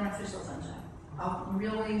all beneficial fungi.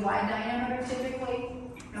 Really wide diameter typically.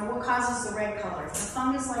 What causes the red color? The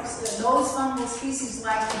fungus likes to, those fungal species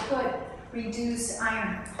like to put reduced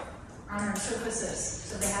iron on their surfaces.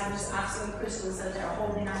 So they have just oxalate crystals that they're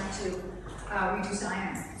holding on to reduced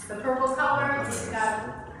iron. The purple color, it's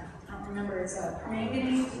got, I don't remember, it's a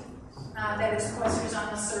permanganate that is sequesters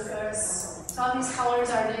on the surface. So all these colors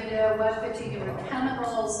are due to what particular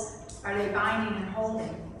chemicals are they binding and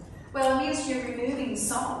holding? Well, it means you're removing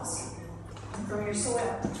salts from your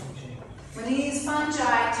soil. When these fungi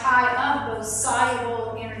tie up those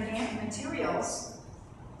soluble inorganic materials,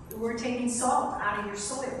 we're taking salt out of your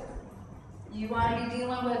soil. You want to be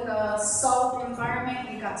dealing with a salt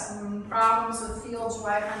environment, you've got some problems with fields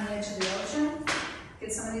right on the edge of the ocean,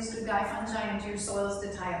 get some of these good guy fungi into your soils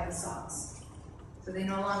to tie up the salts, so they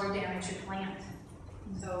no longer damage your plant.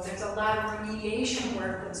 So there's a lot of remediation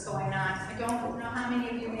work that's going on. I don't know how many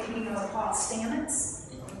of you maybe know Paul Stamets.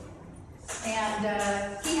 And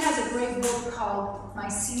he has a great book called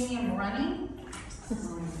Mycelium Running.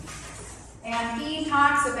 And he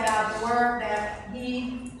talks about the work that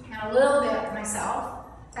he, and a little bit myself,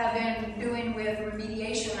 have been doing with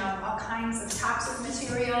remediation of all kinds of toxic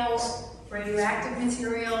materials, radioactive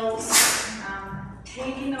materials,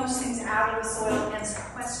 taking those things out of the soil and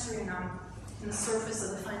sequestering them in the surface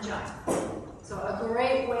of the fungi. So a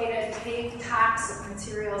great way to take toxic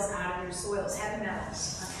materials out of your soils, heavy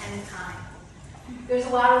metals of any kind. There's a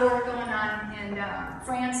lot of work going on in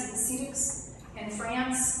France, at the CITIX in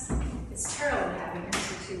France. It's terrible to have an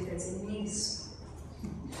institute that's in Nice.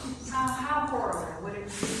 How horrible would it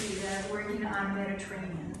be working on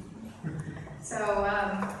Mediterranean? So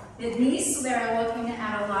at Nice, they're looking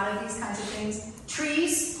at a lot of these kinds of things.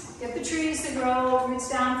 Trees, get the trees to grow roots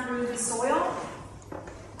down through the soil,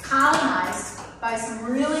 colonized by some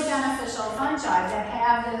really beneficial fungi that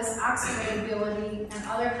have this oxalate ability and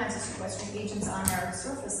other kinds of sequestering agents on their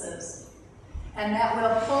surfaces. And that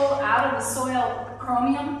will pull out of the soil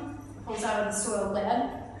chromium, pulls out of the soil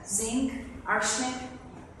lead, zinc, arsenic.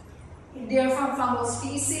 Different fungal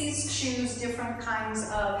species choose different kinds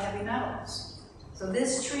of heavy metals. So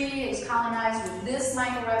this tree is colonized with this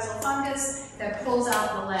mycorrhizal fungus that pulls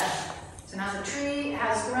out the lead. So now the tree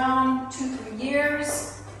has grown 2-3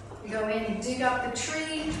 years. You go in, you dig up the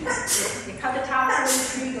tree, you cut the top of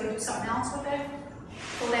the tree, go do something else with it.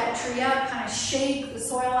 Pull that tree up, kind of shake the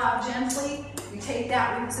soil out gently. You take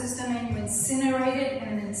that root system and you incinerate it in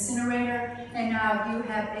an incinerator, and now you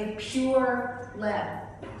have a pure lead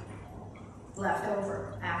left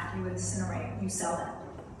over after you incinerate. You sell that.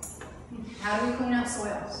 How do we clean up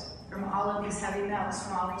soils from all of these heavy metals,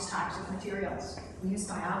 from all these toxic materials? We use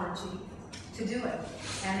biology to do it.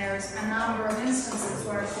 And there's a number of instances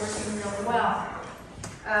where it's working really well.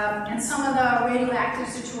 And some of the radioactive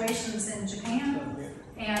situations in Japan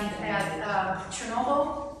and at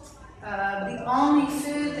Chernobyl, the only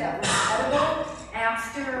food that was edible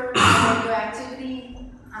after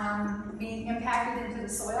radioactivity being impacted into the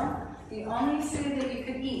soil, the only food that you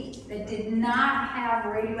could eat that did not have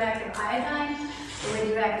radioactive iodine or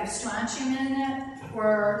radioactive strontium in it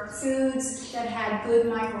were foods that had good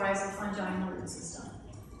mycorrhizal fungi in the root system.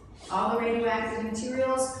 All the radioactive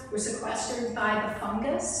materials were sequestered by the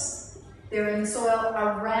fungus. They're in the soil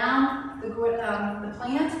around the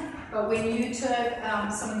plant, but when you took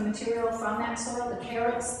some of the material from that soil, the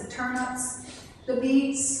carrots, the turnips, the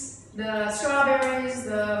beets, the strawberries,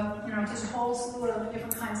 just a whole slew of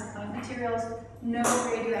different kinds of plant materials, no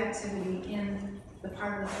radioactivity in the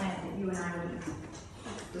part of the plant that you and I would eat.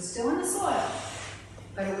 It was still in the soil,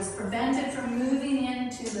 but it was prevented from moving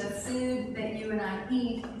into the food that you and I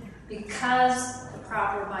eat because the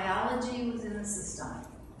proper biology was in the system.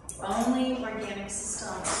 Only organic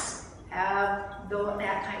systems have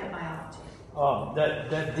that kind of biology.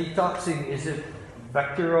 That detoxing, is it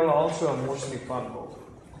bacterial also or mostly fungal?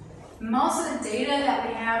 Most of the data that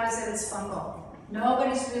we have is that it's fungal.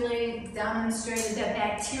 Nobody's really demonstrated that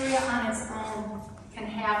bacteria on its own can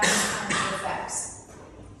have these kinds of effects.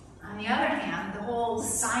 On the other hand, the whole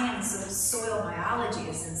science of soil biology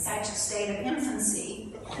is in such a state of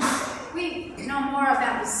infancy. We know more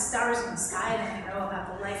about the stars in the sky than we know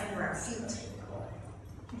about the life under our feet.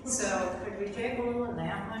 So could we take a little of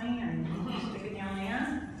that money and stick it down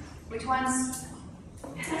there? Which ones?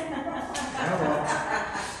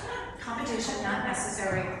 Competition not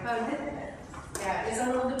necessary. But yeah, it's a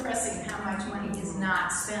little depressing how much money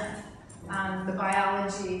not spent on the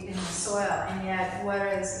biology in the soil, and yet what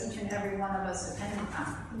is each and every one of us dependent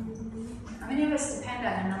on? How many of us depend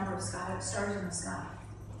on a number of stars in the sky?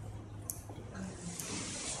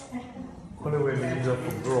 Only way we use up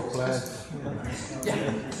for grow plants.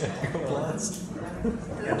 Plants.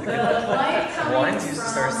 The light coming Use the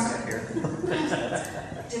stars to get here.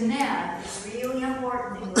 from Deneb is really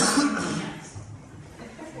important in plants.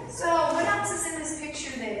 So what else is in this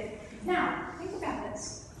picture that, now, think about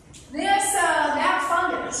this. That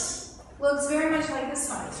fungus looks very much like this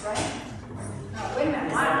fungus, right? No, wait a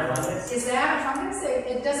minute, wow. Is that a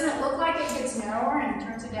fungus? Doesn't it look like it gets narrower and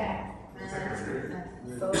turns into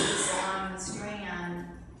focus along the strand?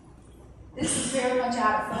 This is very much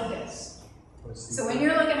out of focus. So when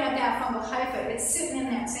you're looking at that fungal hypha, it's sitting in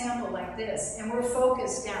that sample like this, and we're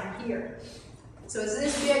focused down here. So as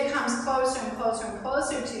this bit comes closer and closer and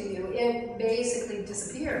closer to you, it basically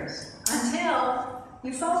disappears until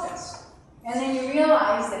you focus. And then you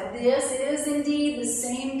realize that this is indeed the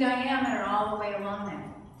same diameter all the way along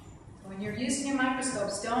there. When you're using your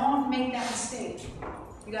microscopes, don't make that mistake.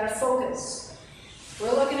 You got to focus.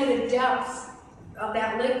 We're looking at the depth of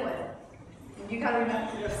that liquid. And you got to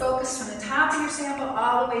remember to focus from the top of your sample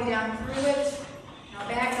all the way down through it. Now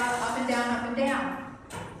back up and down, up and down.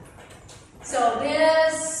 So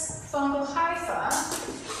this fungal hypha,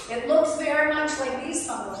 it looks very much like these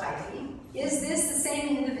fungal hyphae. Is this the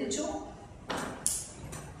same individual?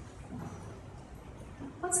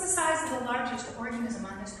 What's the size of the largest organism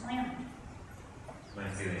on this planet?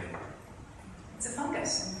 Mycelium. It's a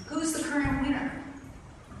fungus. Who's the current winner?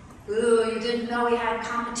 Ooh, you didn't know we had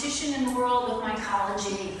competition in the world of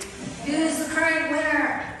mycology. Who's the current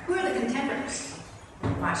winner? Who are the contenders?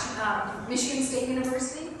 Michigan State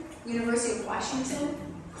University, University of Washington,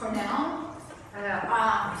 Cornell,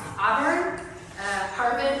 Auburn,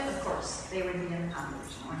 Harvard, of course, they would be in the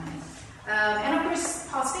competition, wouldn't they? And of course,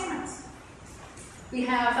 Paul Stamets. We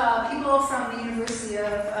have people from the University of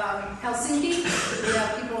Helsinki. We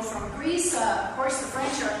have people from Greece. Of course, the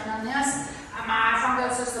French are in on this. My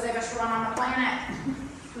fungus is the biggest one on the planet.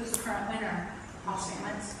 Who's the current winner? Paul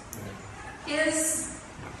Stamets.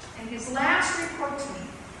 In his last report to me,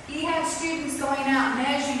 he had students going out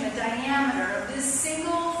measuring the diameter of this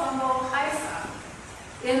single fungal hypha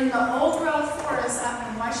in the old-growth forest up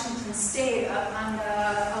in Washington State, up on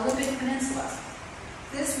the Olympic Peninsula.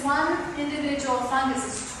 This one individual fungus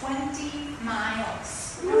is 20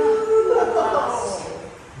 miles.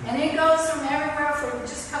 And it goes from everywhere from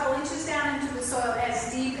just a couple inches down into the soil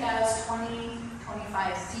as deep as 20,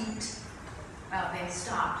 25 feet. Well, they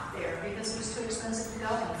stopped there because it was too expensive to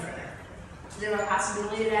go any further. Is there a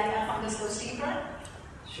possibility that that fungus goes deeper?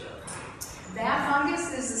 Sure. That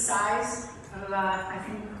fungus is the size of, I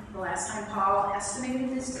think the last time Paul estimated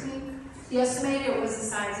this to me, he estimated it was the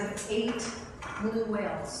size of 8 blue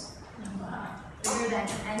whales. Bigger than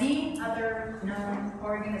any other known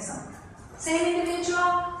organism. Same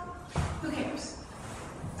individual? Who cares?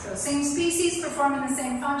 So same species performing the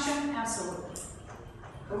same function? Absolutely.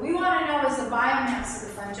 What we want to know is the biomass of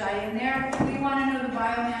the fungi, and there we want to know the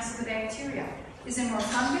biomass of the bacteria. Is there more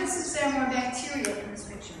fungus? Is there more bacteria in this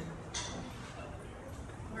picture?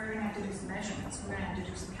 We're going to have to do some measurements. We're going to have to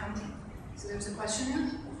do some counting. So there's a question there?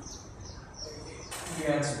 You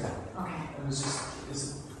answered it. Okay. It was just,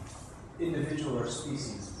 is it individual or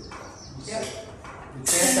species? Yep. The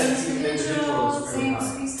chance that it's even individual is very same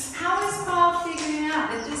high. species. How is Paul figuring out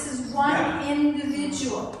that this is one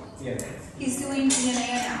individual? Yeah. He's doing DNA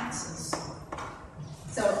analysis.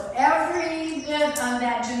 So every bit of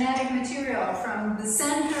that genetic material from the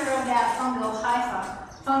center of that fungal hypha,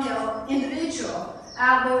 fungal individual,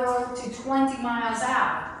 out there to 20 miles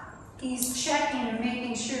out, he's checking and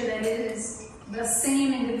making sure that it is the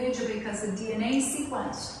same individual because the DNA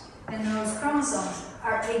sequence and those chromosomes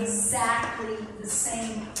are exactly the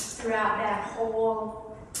same throughout that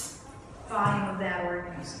whole volume of that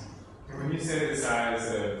organism. And when you say the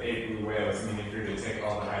size of 8 blue whales, meaning if you were to take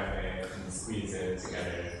all the hyphae and squeeze it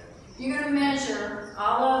together. You're going to measure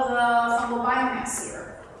all of the fungal biomass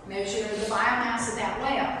here. Measure the biomass of that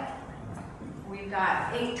whale. We've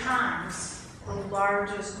got 8 times the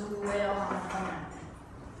largest blue whale on the planet.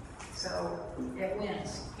 So it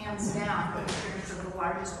wins, hands down, in terms of the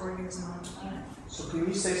largest organism on the planet. So can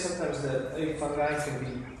you say sometimes that a fungi can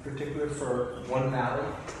be particular for one valley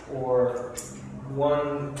or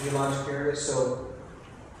one geologic area? So,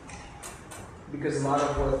 because a lot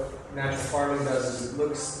of what natural farming does is it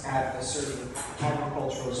looks at a certain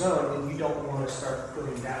agricultural zone, and you don't want to start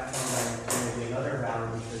putting that fungi into maybe another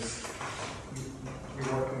valley because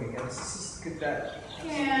you're working against this. Could that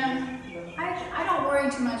Yeah, I don't worry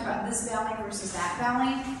too much about this valley versus that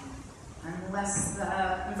valley, unless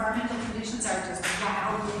the environmental conditions are just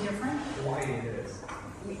wildly different. Why it is.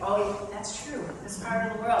 Oh, that's true. This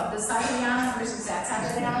part of the world, this side of the island versus that side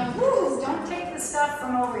of the island. Woo! Don't take the stuff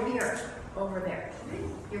from over here, over there.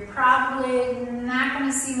 You're probably not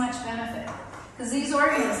going to see much benefit because these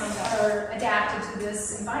organisms are adapted to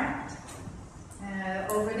this environment.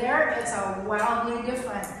 Over there, it's a wildly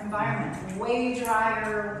different environment, way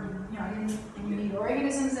drier. You know, you need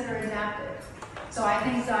organisms that are adapted. So I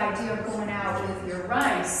think the idea of going out with your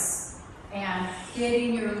rice and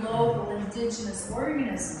getting your local indigenous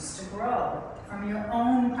organisms to grow from your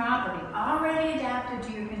own property, already adapted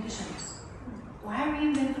to your conditions. Why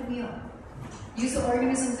reinvent the wheel? Use the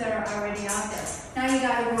organisms that are already out there. Now you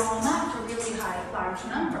got to grow them up to really large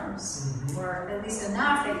numbers, or at least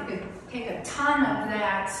enough that you could take a ton of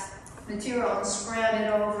that material and spread it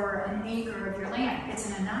over an acre of your land. It's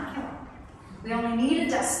an inoculum. We only need a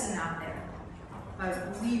dusting out there,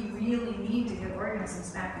 but we really need to get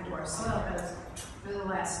organisms back into our soil because for the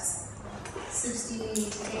last 60 to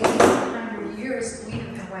 80, 100 years, we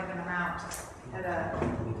have been wiping them out at a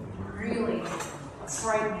really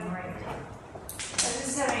frightening rate. I'm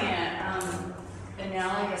just having an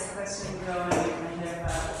analogous question going in my head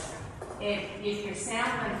about if you're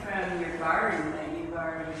sampling from your garden that you've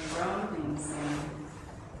already grown things in,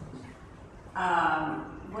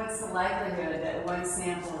 what's the likelihood that one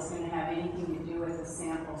sample is going to have anything to do with a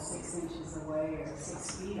sample 6 inches away or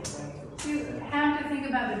 6 feet away? You have to think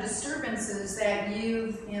about the disturbances that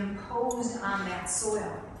you've imposed on that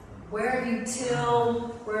soil. Where have you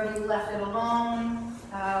tilled? Where have you left it alone?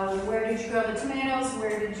 Where did you grow the tomatoes?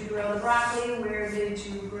 Where did you grow the broccoli? Where did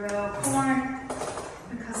you grow corn?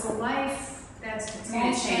 Because the life that's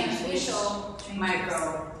most beneficial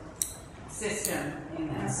micro system in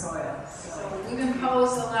that soil. So we've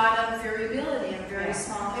imposed a lot of variability in very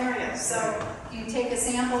small areas. So you take a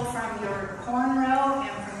sample from your corn row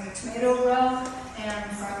and from your tomato row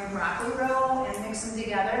and from your broccoli row and mix them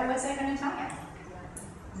together. What's that going to tell you?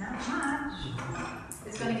 Not much.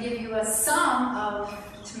 It's going to give you a sum of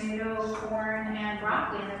tomato, corn, and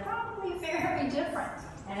broccoli, and they're probably very different.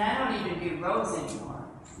 And I don't even do rows anymore.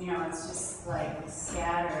 You know, it's just like a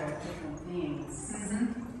scatter of different things.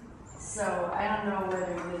 So I don't know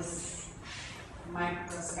whether this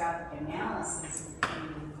microscopic analysis would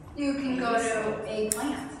be... You can go to a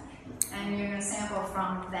plant, and you're going to sample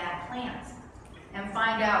from that plant and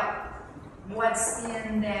find out what's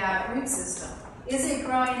in that root system. Is it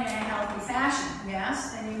growing in a healthy fashion?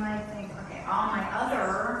 Yes. And you might think, okay, all my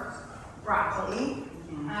other broccoli,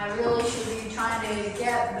 I really should be trying to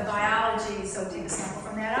get the biology, so take a sample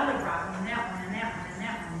from that other broccoli, and that one, and that one, and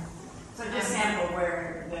that one. So just sample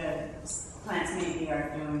where the plants maybe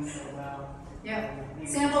aren't doing so well. Yep.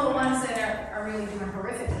 Sample the ones that are really doing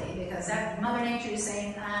horrifically, because that Mother Nature is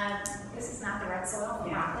saying, this is not the right soil for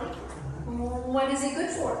broccoli. What is it good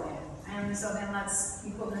for? And so then let's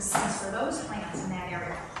be putting the seeds for those plants in that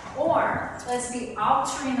area. Or let's be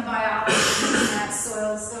altering the biology in that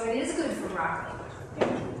soil so it is good for broccoli.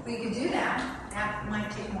 We could do that. That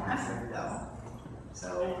might take more effort though.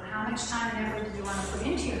 So how much time and effort do you want to put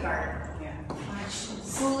into your garden? How much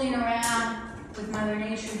fooling around with Mother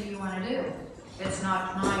Nature do you want to do? It's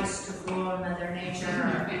not nice to fool Mother Nature.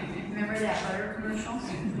 Remember that butter commercial?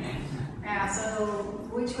 Yeah, so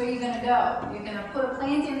which way are you going to go? You're going to put a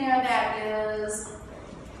plant in there that is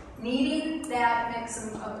needing that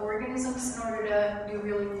mix of organisms in order to do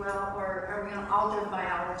really well, or are we going to alter the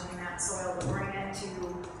biology in that soil to bring it to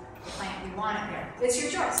the plant we want it there? It's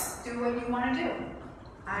your choice. Do what you want to do.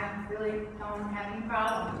 I really don't have any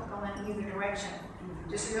problem going in either direction.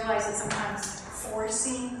 Just realize that sometimes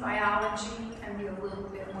forcing biology can be a little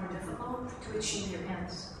bit more difficult to achieve your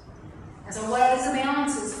ends. And so what is the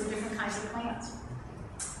balances for different kinds of plants?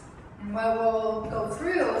 And what we'll go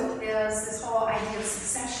through is this whole idea of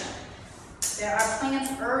succession. There are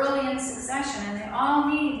plants early in succession, and they all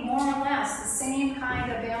need more or less the same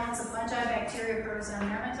kind of balance of fungi, bacteria, protists, and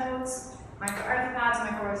nematodes, microarthropods,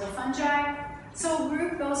 mycorrhizal fungi. So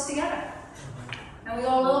group those together. And we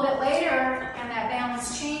go a little bit later, and that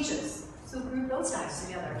balance changes. So group those guys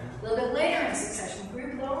together. A little bit later in succession,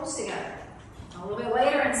 group those together. A little bit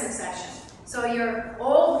later in succession. So your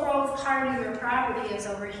old growth part of your property is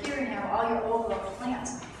over here, and you have all your old growth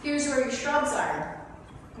plants. Here's where your shrubs are.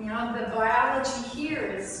 You know, the biology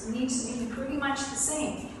here needs to be pretty much the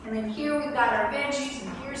same. And then here we've got our veggies,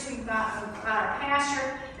 and here's we've got our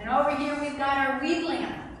pasture, and over here we've got our weed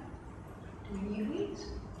land. Do we need weeds?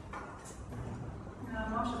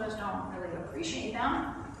 Most of us don't really appreciate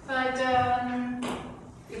them, but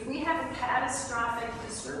if we have a catastrophic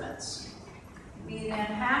disturbance, we then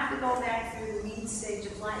have to go back through the weed stage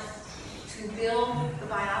of life to build the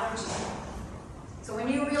biology. So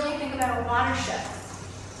when you really think about a watershed,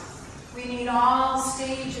 we need all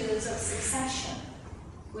stages of succession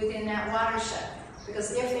within that watershed.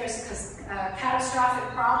 Because if there's a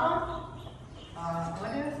catastrophic problem,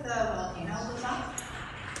 what if the volcano goes up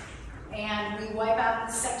and we wipe out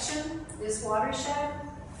this section, this watershed,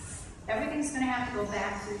 everything's going to have to go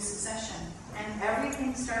back through succession. And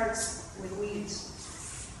everything starts with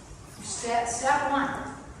weeds. Step one.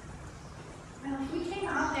 Well, if we came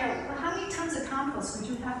out there, well, how many tons of compost would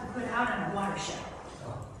you have to put out in a watershed?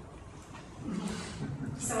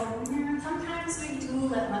 So, sometimes we do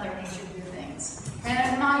let Mother Nature do things.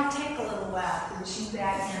 And it might take a little while to achieve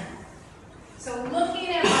that end. So looking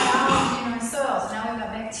at biology in our soils, now we've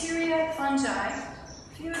got bacteria, fungi,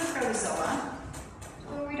 a few protozoa,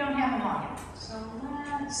 but we don't have them all yet. So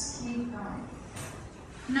let's keep going.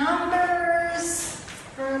 Numbers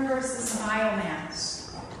versus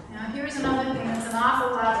biomass. Now here's another thing that's an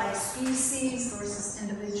awful lot like species versus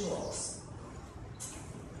individuals.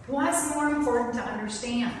 What's more important to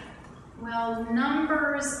understand? Well,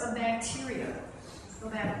 numbers of bacteria. Let's go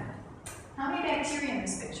back. How many bacteria in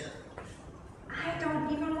this picture? I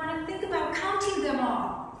don't even want to think about counting them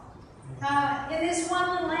all. In this one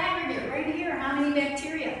little aggregate right here, how many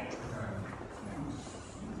bacteria?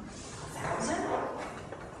 1,000.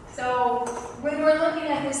 So when we're looking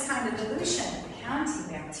at this kind of dilution, counting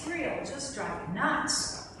bacteria will just drive you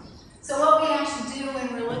nuts. So what we actually do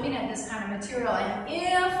when we're looking at this kind of material, and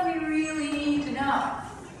if we really need to know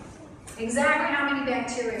exactly how many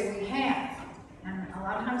bacteria we have, and a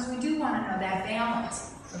lot of times we do want to know that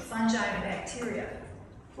balance of fungi to bacteria,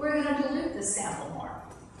 we're going to dilute this sample more.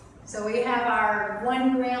 So we have our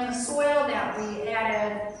 1 gram of soil that we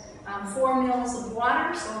added 4 mils of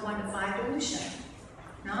water, so 1 to 5 dilution.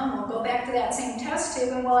 Now we'll go back to that same test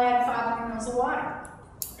tube and we'll add 5 more mils of water.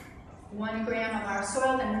 1 gram of our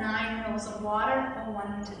soil to 9 mils of water, or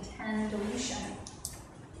 1 to 10 dilution.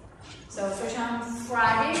 So especially on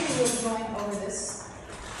Friday, we will be going over this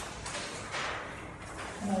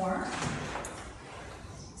more.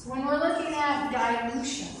 So when we're looking at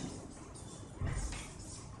dilution,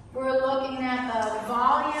 we're looking at the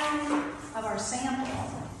volume of our sample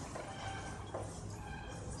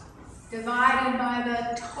divided by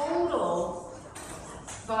the total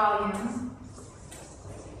volume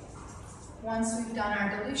once we've done our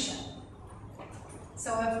dilution.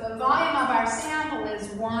 So if the volume of our sample is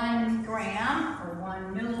 1 gram or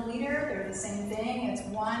 1 milliliter, they're the same thing, it's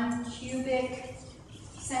 1 cubic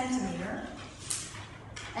centimeter.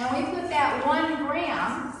 And we put that 1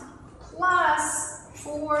 gram plus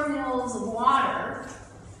 4 mils of water,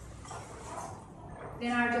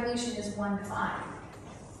 then our dilution is 1 to 5.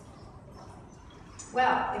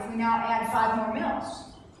 Well, if we now add 5 more mils,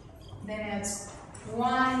 then it's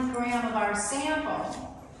 1 gram of our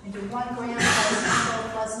sample into 1 gram of our sample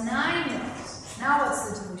plus 9 mils. Now what's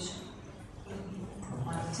the dilution?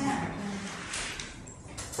 1 to 10.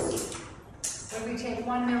 So if we take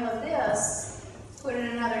 1 mil of this, put it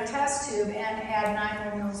in another test tube, and add 9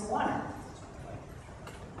 more mils of water.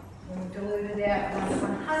 We've diluted that 1 to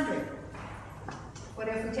 100. What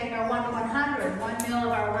if we take our 1 to 100, 1 mil of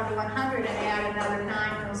our 1 to 100, and add another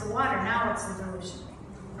 9 mils of water? Now what's the dilution?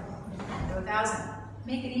 1 to 1,000.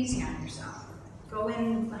 Make it easy on yourself. Go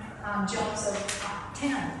in jumps of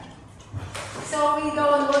 10. So we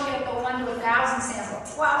go and look at the 1 to 1,000 sample.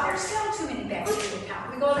 Wow, there's still too many bacteria to count.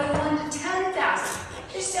 We go to the 1 to 10,000.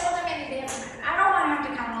 There's still too many bacteria. I don't want to have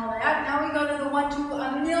to count all that. Now we go to the 1 to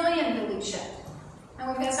 1,000,000 dilution. And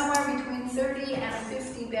we've got somewhere between 30 and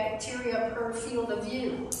 50 bacteria per field of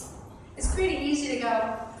view. It's pretty easy to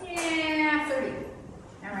go, yeah, 30.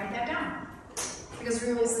 Now write that down. Because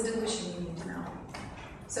really it's the dilution you need to know.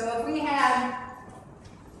 So if we had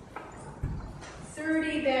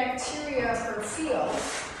 30 bacteria per field,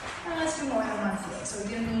 now let's do more than 1 field. So we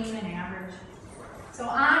do mean and average. So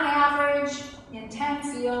on average, in 10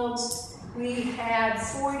 fields, we had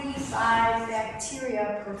 45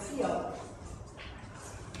 bacteria per field.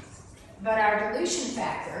 But our dilution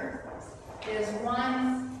factor is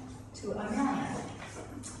 1 to 1,000,000.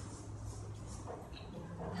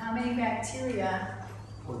 How many bacteria?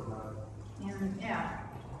 Yeah.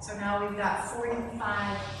 So now we've got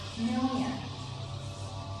 45 million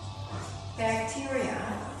bacteria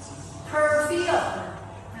per field.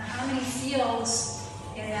 Now how many fields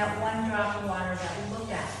in that 1 drop of water that we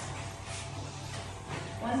looked at?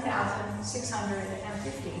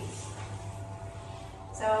 1,650.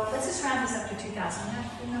 So let's just round this up to 2,000. Is that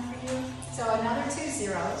good enough for you? So another 2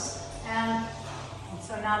 zeros, and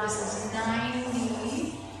So now this is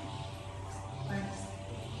 90.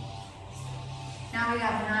 Now we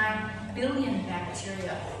have 9 billion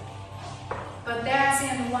bacteria. But that's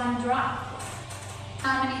in one drop.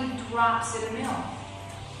 How many drops in a mil?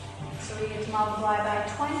 So we get to multiply by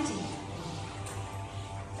 20.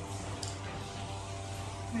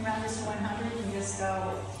 We round this to 100 and just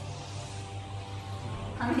go.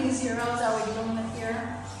 How many zeros are we dealing with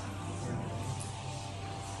here?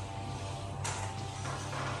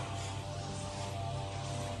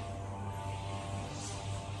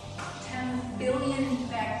 Billion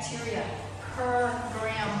bacteria per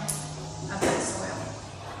gram of that soil.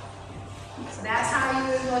 So that's how you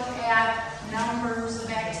would look at numbers of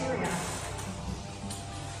bacteria.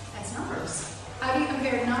 That's numbers. How do you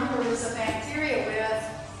compare numbers of bacteria with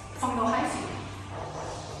fungal hyphae?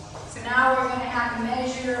 So now we're going to have to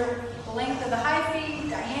measure the length of the hyphae,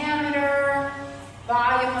 diameter,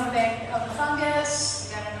 volume of the fungus.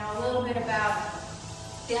 We've got to know a little bit about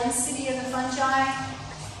density of the fungi.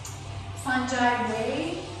 Fungi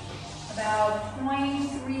weigh about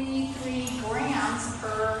 0.33 grams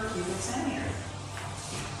per cubic centimeter.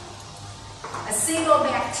 A single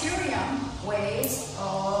bacterium weighs,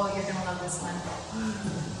 oh, you're going to love this one.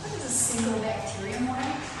 What does a single bacterium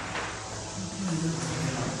weigh?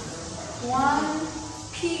 1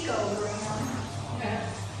 picogram. Okay.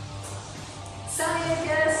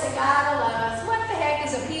 Scientists, they gotta love us. What the heck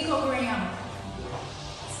is a picogram?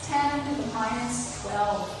 It's 10 to the minus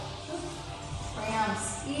 12. Grams.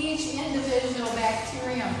 Each individual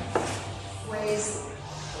bacterium weighs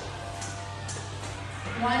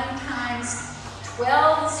 1 times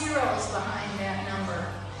 12 zeros behind that number.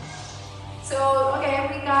 So, okay,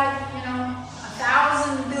 we got,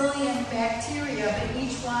 1,000 billion bacteria, but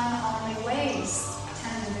each one only weighs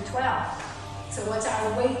 10 to the 12. So what's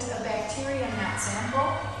our weight of bacteria in that sample?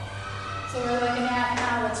 So we're looking at,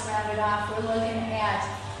 now let's round it off, we're looking at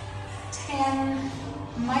 10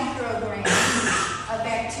 micrograms of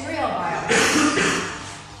bacterial biomass.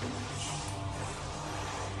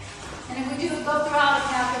 And if we go through all the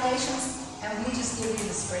calculations, and we just give you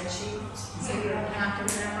the spreadsheet, so you don't have to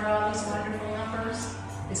remember all these wonderful numbers.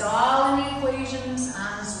 It's all in the equations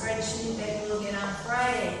on the spreadsheet that you will get on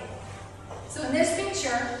Friday. So in this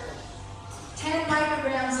picture, 10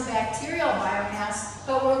 micrograms of bacterial biomass,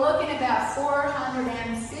 but we're looking at about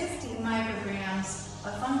 450 micrograms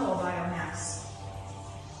of fungal biomass.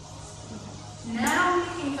 Now we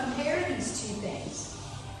can compare these two things,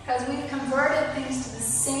 because we've converted things to the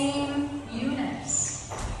same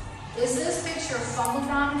units. Is this picture fungal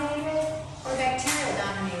dominated or bacterial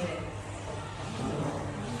dominated?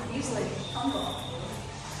 Easily fungal.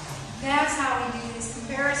 That's how we do these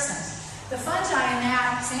comparisons. The fungi in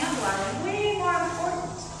that sample are way more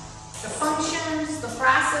important. The functions, the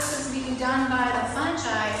processes being done by the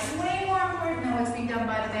fungi is way more important than what's being done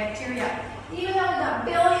by the bacteria. Even though we've got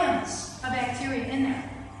billions of bacteria in there,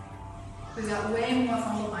 we've got way more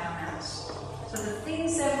fungal biomass. So the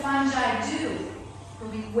things that fungi do will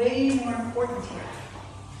be way more important here.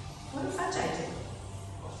 What do fungi do?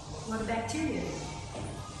 What do bacteria do?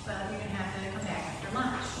 Well, you're going to have to come back after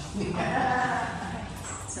lunch.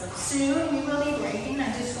 So soon we will be breaking. I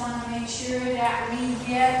just want to make sure that we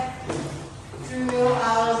get through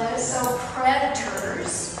all of this. So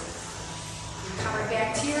predators. We covered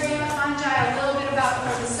bacteria, fungi, a little bit about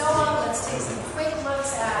protozoa. Let's take some quick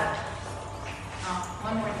looks at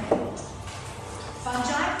one more thing.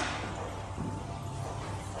 Fungi.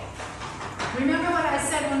 Remember what I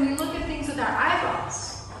said when we look at things with our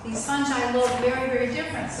eyeballs. These fungi look very, very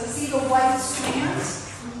different. So see the white strands?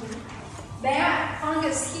 That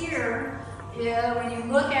fungus here, when you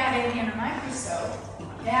look at it in a microscope,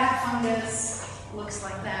 that fungus looks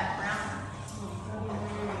like that, brown.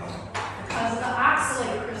 Because of the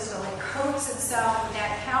oxalate crystal, it coats itself with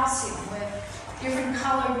that calcium with different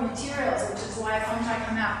colored materials, which is why fungi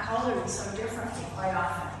come out colored so differently quite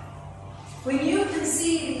often. When you can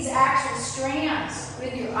see these actual strands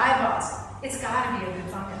with your eyeballs, it's got to be a good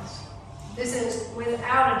fungus. This is,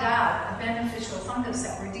 without a doubt, a beneficial fungus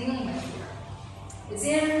that we're dealing with here. It's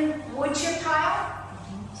in wood chip pile,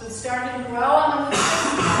 so it's starting to grow on the wood chip.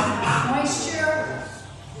 Moisture,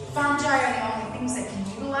 fungi are the only things that can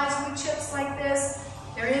utilize wood chips like this.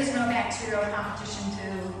 There is no bacterial competition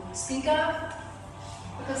to speak of,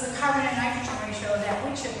 because the carbon and nitrogen ratio of that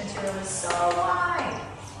wood chip material is so wide.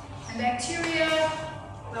 And bacteria,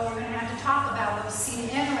 well, we're going to have to talk about those C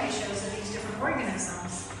to N ratios of these different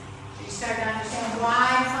organisms. You start to understand why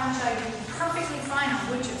fungi do perfectly fine on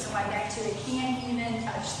wood chips and why bacteria can't even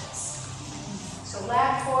touch this. So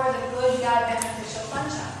lab for the good, God beneficial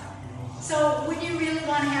fungi. So would you really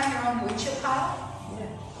want to have your own wood chip pile?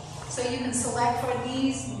 So you can select for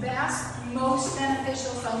these best, most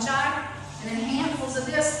beneficial fungi, and then handfuls of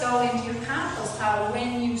this go into your compost pile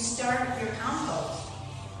when you start your compost.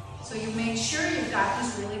 So you make sure you've got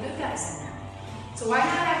these really good guys in there. So why not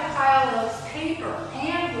have a pile of paper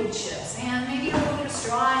and wood chips and maybe a little bit of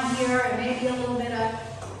straw in here and maybe a little bit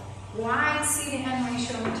of wide C to N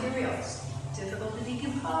ratio materials. Difficult to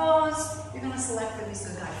decompose. You're going to select for these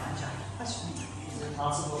good guy fungi. Question? Is it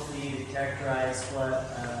possible for you to characterize what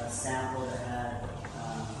a sample that had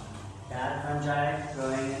bad fungi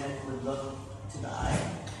growing in it would look to the eye?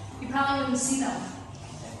 You probably wouldn't see them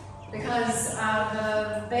because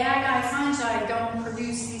the bad guy fungi don't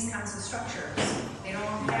produce these kinds of structures. They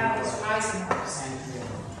don't have those rhizomers.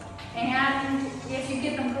 And if you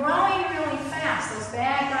get them growing really fast, those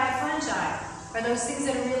bad guy fungi are those things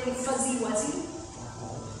that are really fuzzy-wuzzy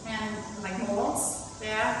and like molds.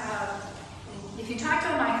 Yeah. If you talk to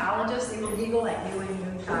a mycologist, they will giggle at you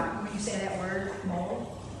when you say that word,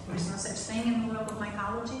 mold. There's no such thing in the world of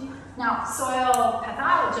mycology. Now, soil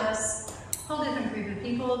pathologists, whole different group of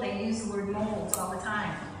people, they use the word molds all the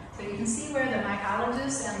time. So you can see where the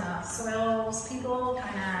mycologists and the soils people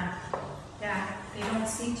kind of, yeah, they don't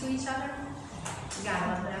speak to each other. You gotta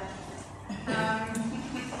love that.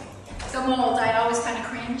 So mold, I always kind of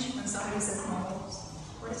cringe when somebody says mold.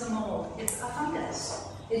 What is a mold? It's a fungus.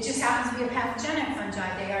 It just happens to be a pathogenic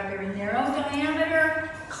fungi. They are very narrow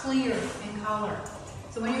diameter, clear in color.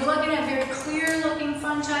 So when you're looking at very clear looking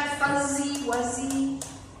fungi, fuzzy, wuzzy,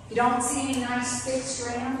 you don't see any nice thick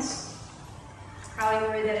strands, probably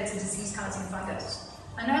worried that it's a disease-causing fungus.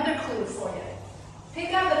 Another clue for you.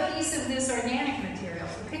 Pick up a piece of this organic material.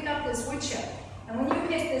 So pick up this wood chip. And when you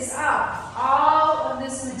pick this up, all of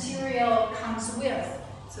this material comes with.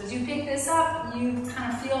 So as you pick this up, you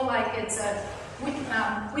kind of feel like it's a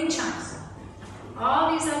wind chimes.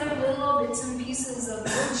 All these other little bits and pieces of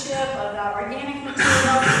wood chip, of the organic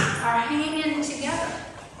material, are hanging together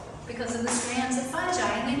because of the strands of fungi.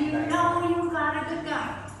 And then you know you've got a good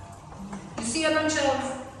guy. You see a bunch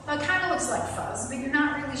of, well, it kind of looks like fuzz, but you're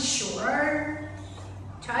not really sure.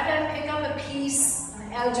 Try to pick up a piece,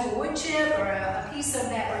 an edge of wood chip, or a piece of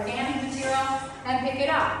that organic material, and pick it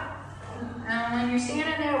up. And when you're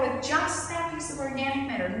standing there with just that piece of organic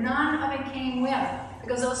matter, none of it came with,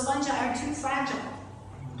 because those fungi are too fragile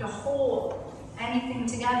to hold anything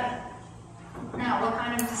together. Now, what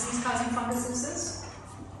kind of disease-causing fungus is this?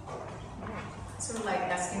 Sort of like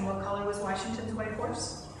asking what color was Washington's white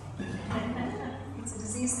horse. It's a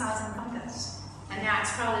disease-causing fungus. And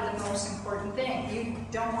that's probably the most important thing. You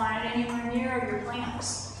don't want it anywhere near your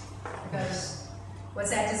plants, because what's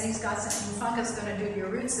that disease-causing fungus going to do to your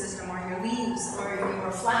root system, or your leaves, or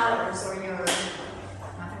your flowers, or your...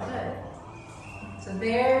 nothing good. So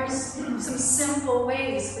there's some simple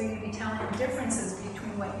ways for you to be telling the differences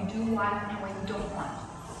between what you do want and what you don't want.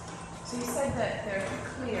 So you said that they're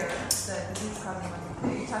clear, the disease-causing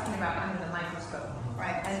ones, you're talking about under the microscope.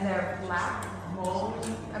 Right. And they're black mold,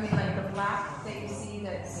 I mean like the black that you see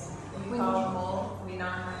that's we call mold, we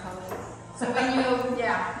non-mycologists. So when you,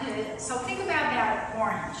 yeah, so think about that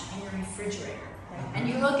orange in your refrigerator. And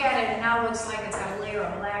you look at it and now it looks like it's got a layer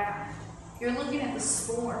of black on it. You're looking at the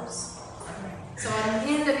spores. So on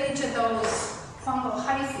the end of each of those fungal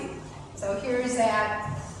hyphae, so here's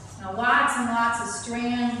that, lots and lots of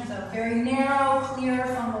strands of very narrow, clear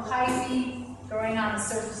fungal hyphae growing on the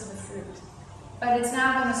surface of the fruit. But it's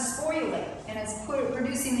not going to sporulate, and it's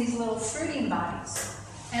producing these little fruiting bodies.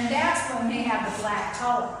 And that's when they have the black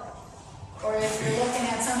color. Or if you're looking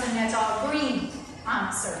at something that's all green on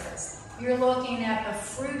the surface, you're looking at the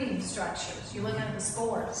fruiting structures. You're looking at the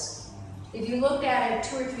spores. If you looked at it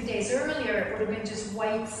 2 or 3 days earlier, it would have been just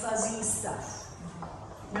white, fuzzy stuff.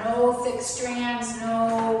 No thick strands,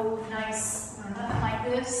 no nice, nothing like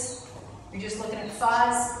this. You're just looking at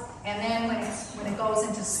fuzz. And then when it goes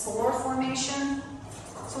into spore formation,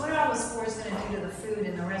 so what are all the spores going to do to the food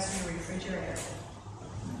in the rest of your refrigerator?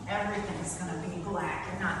 Everything's going to be black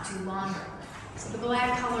and not too longer. So the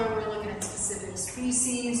black color, we're looking at specific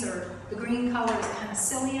species, or the green color is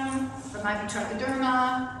penicillium, or it might be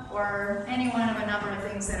trichoderma, or any one of a number of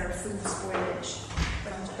things that are food spoilage.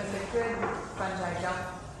 But the good fungi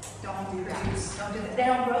don't do that. They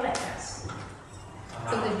don't grow that fast.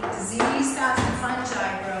 So the disease-causing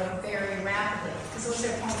fungi grow very rapidly, because what's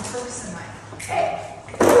their point of purpose in life? Hey,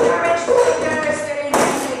 garbage collectors, get in here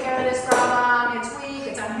and take care of this problem. It's weak,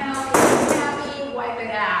 it's unhealthy, it's unhappy, wipe it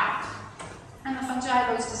out. And the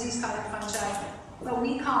fungi, those disease-causing fungi, well,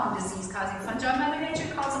 we call them disease-causing fungi. Mother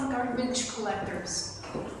Nature calls them garbage collectors.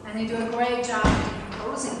 And they do a great job of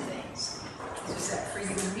decomposing things. It's just that for you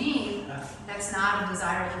and me, that's not a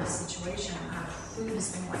desirable situation. Our food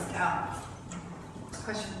has been wiped out.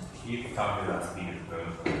 Question? You talked about speed of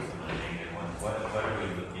growth for some of the negative ones. What are we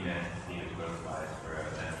looking at speed of growth wise for a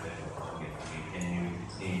beneficial fungus? Can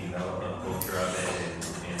you develop a culture of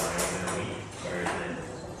it in less than a week? Or is it?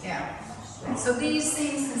 Yeah. So these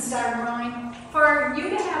things can start growing. For you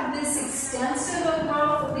to have this extensive of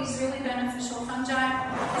growth of these really beneficial fungi,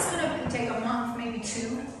 it's going to take a month, maybe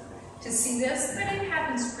 2, to see this, but it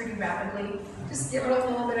happens pretty rapidly. Just give it a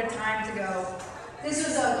little bit of time to go. This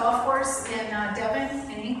was a golf course in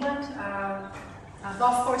Devon, in England. A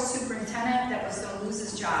golf course superintendent that was going to lose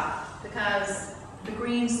his job because the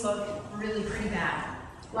greens looked really pretty bad.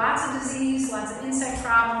 Lots of disease, lots of insect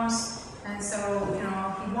problems. And so, you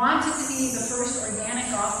know, he wanted to be the first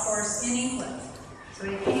organic golf course in England. So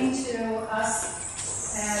he came to us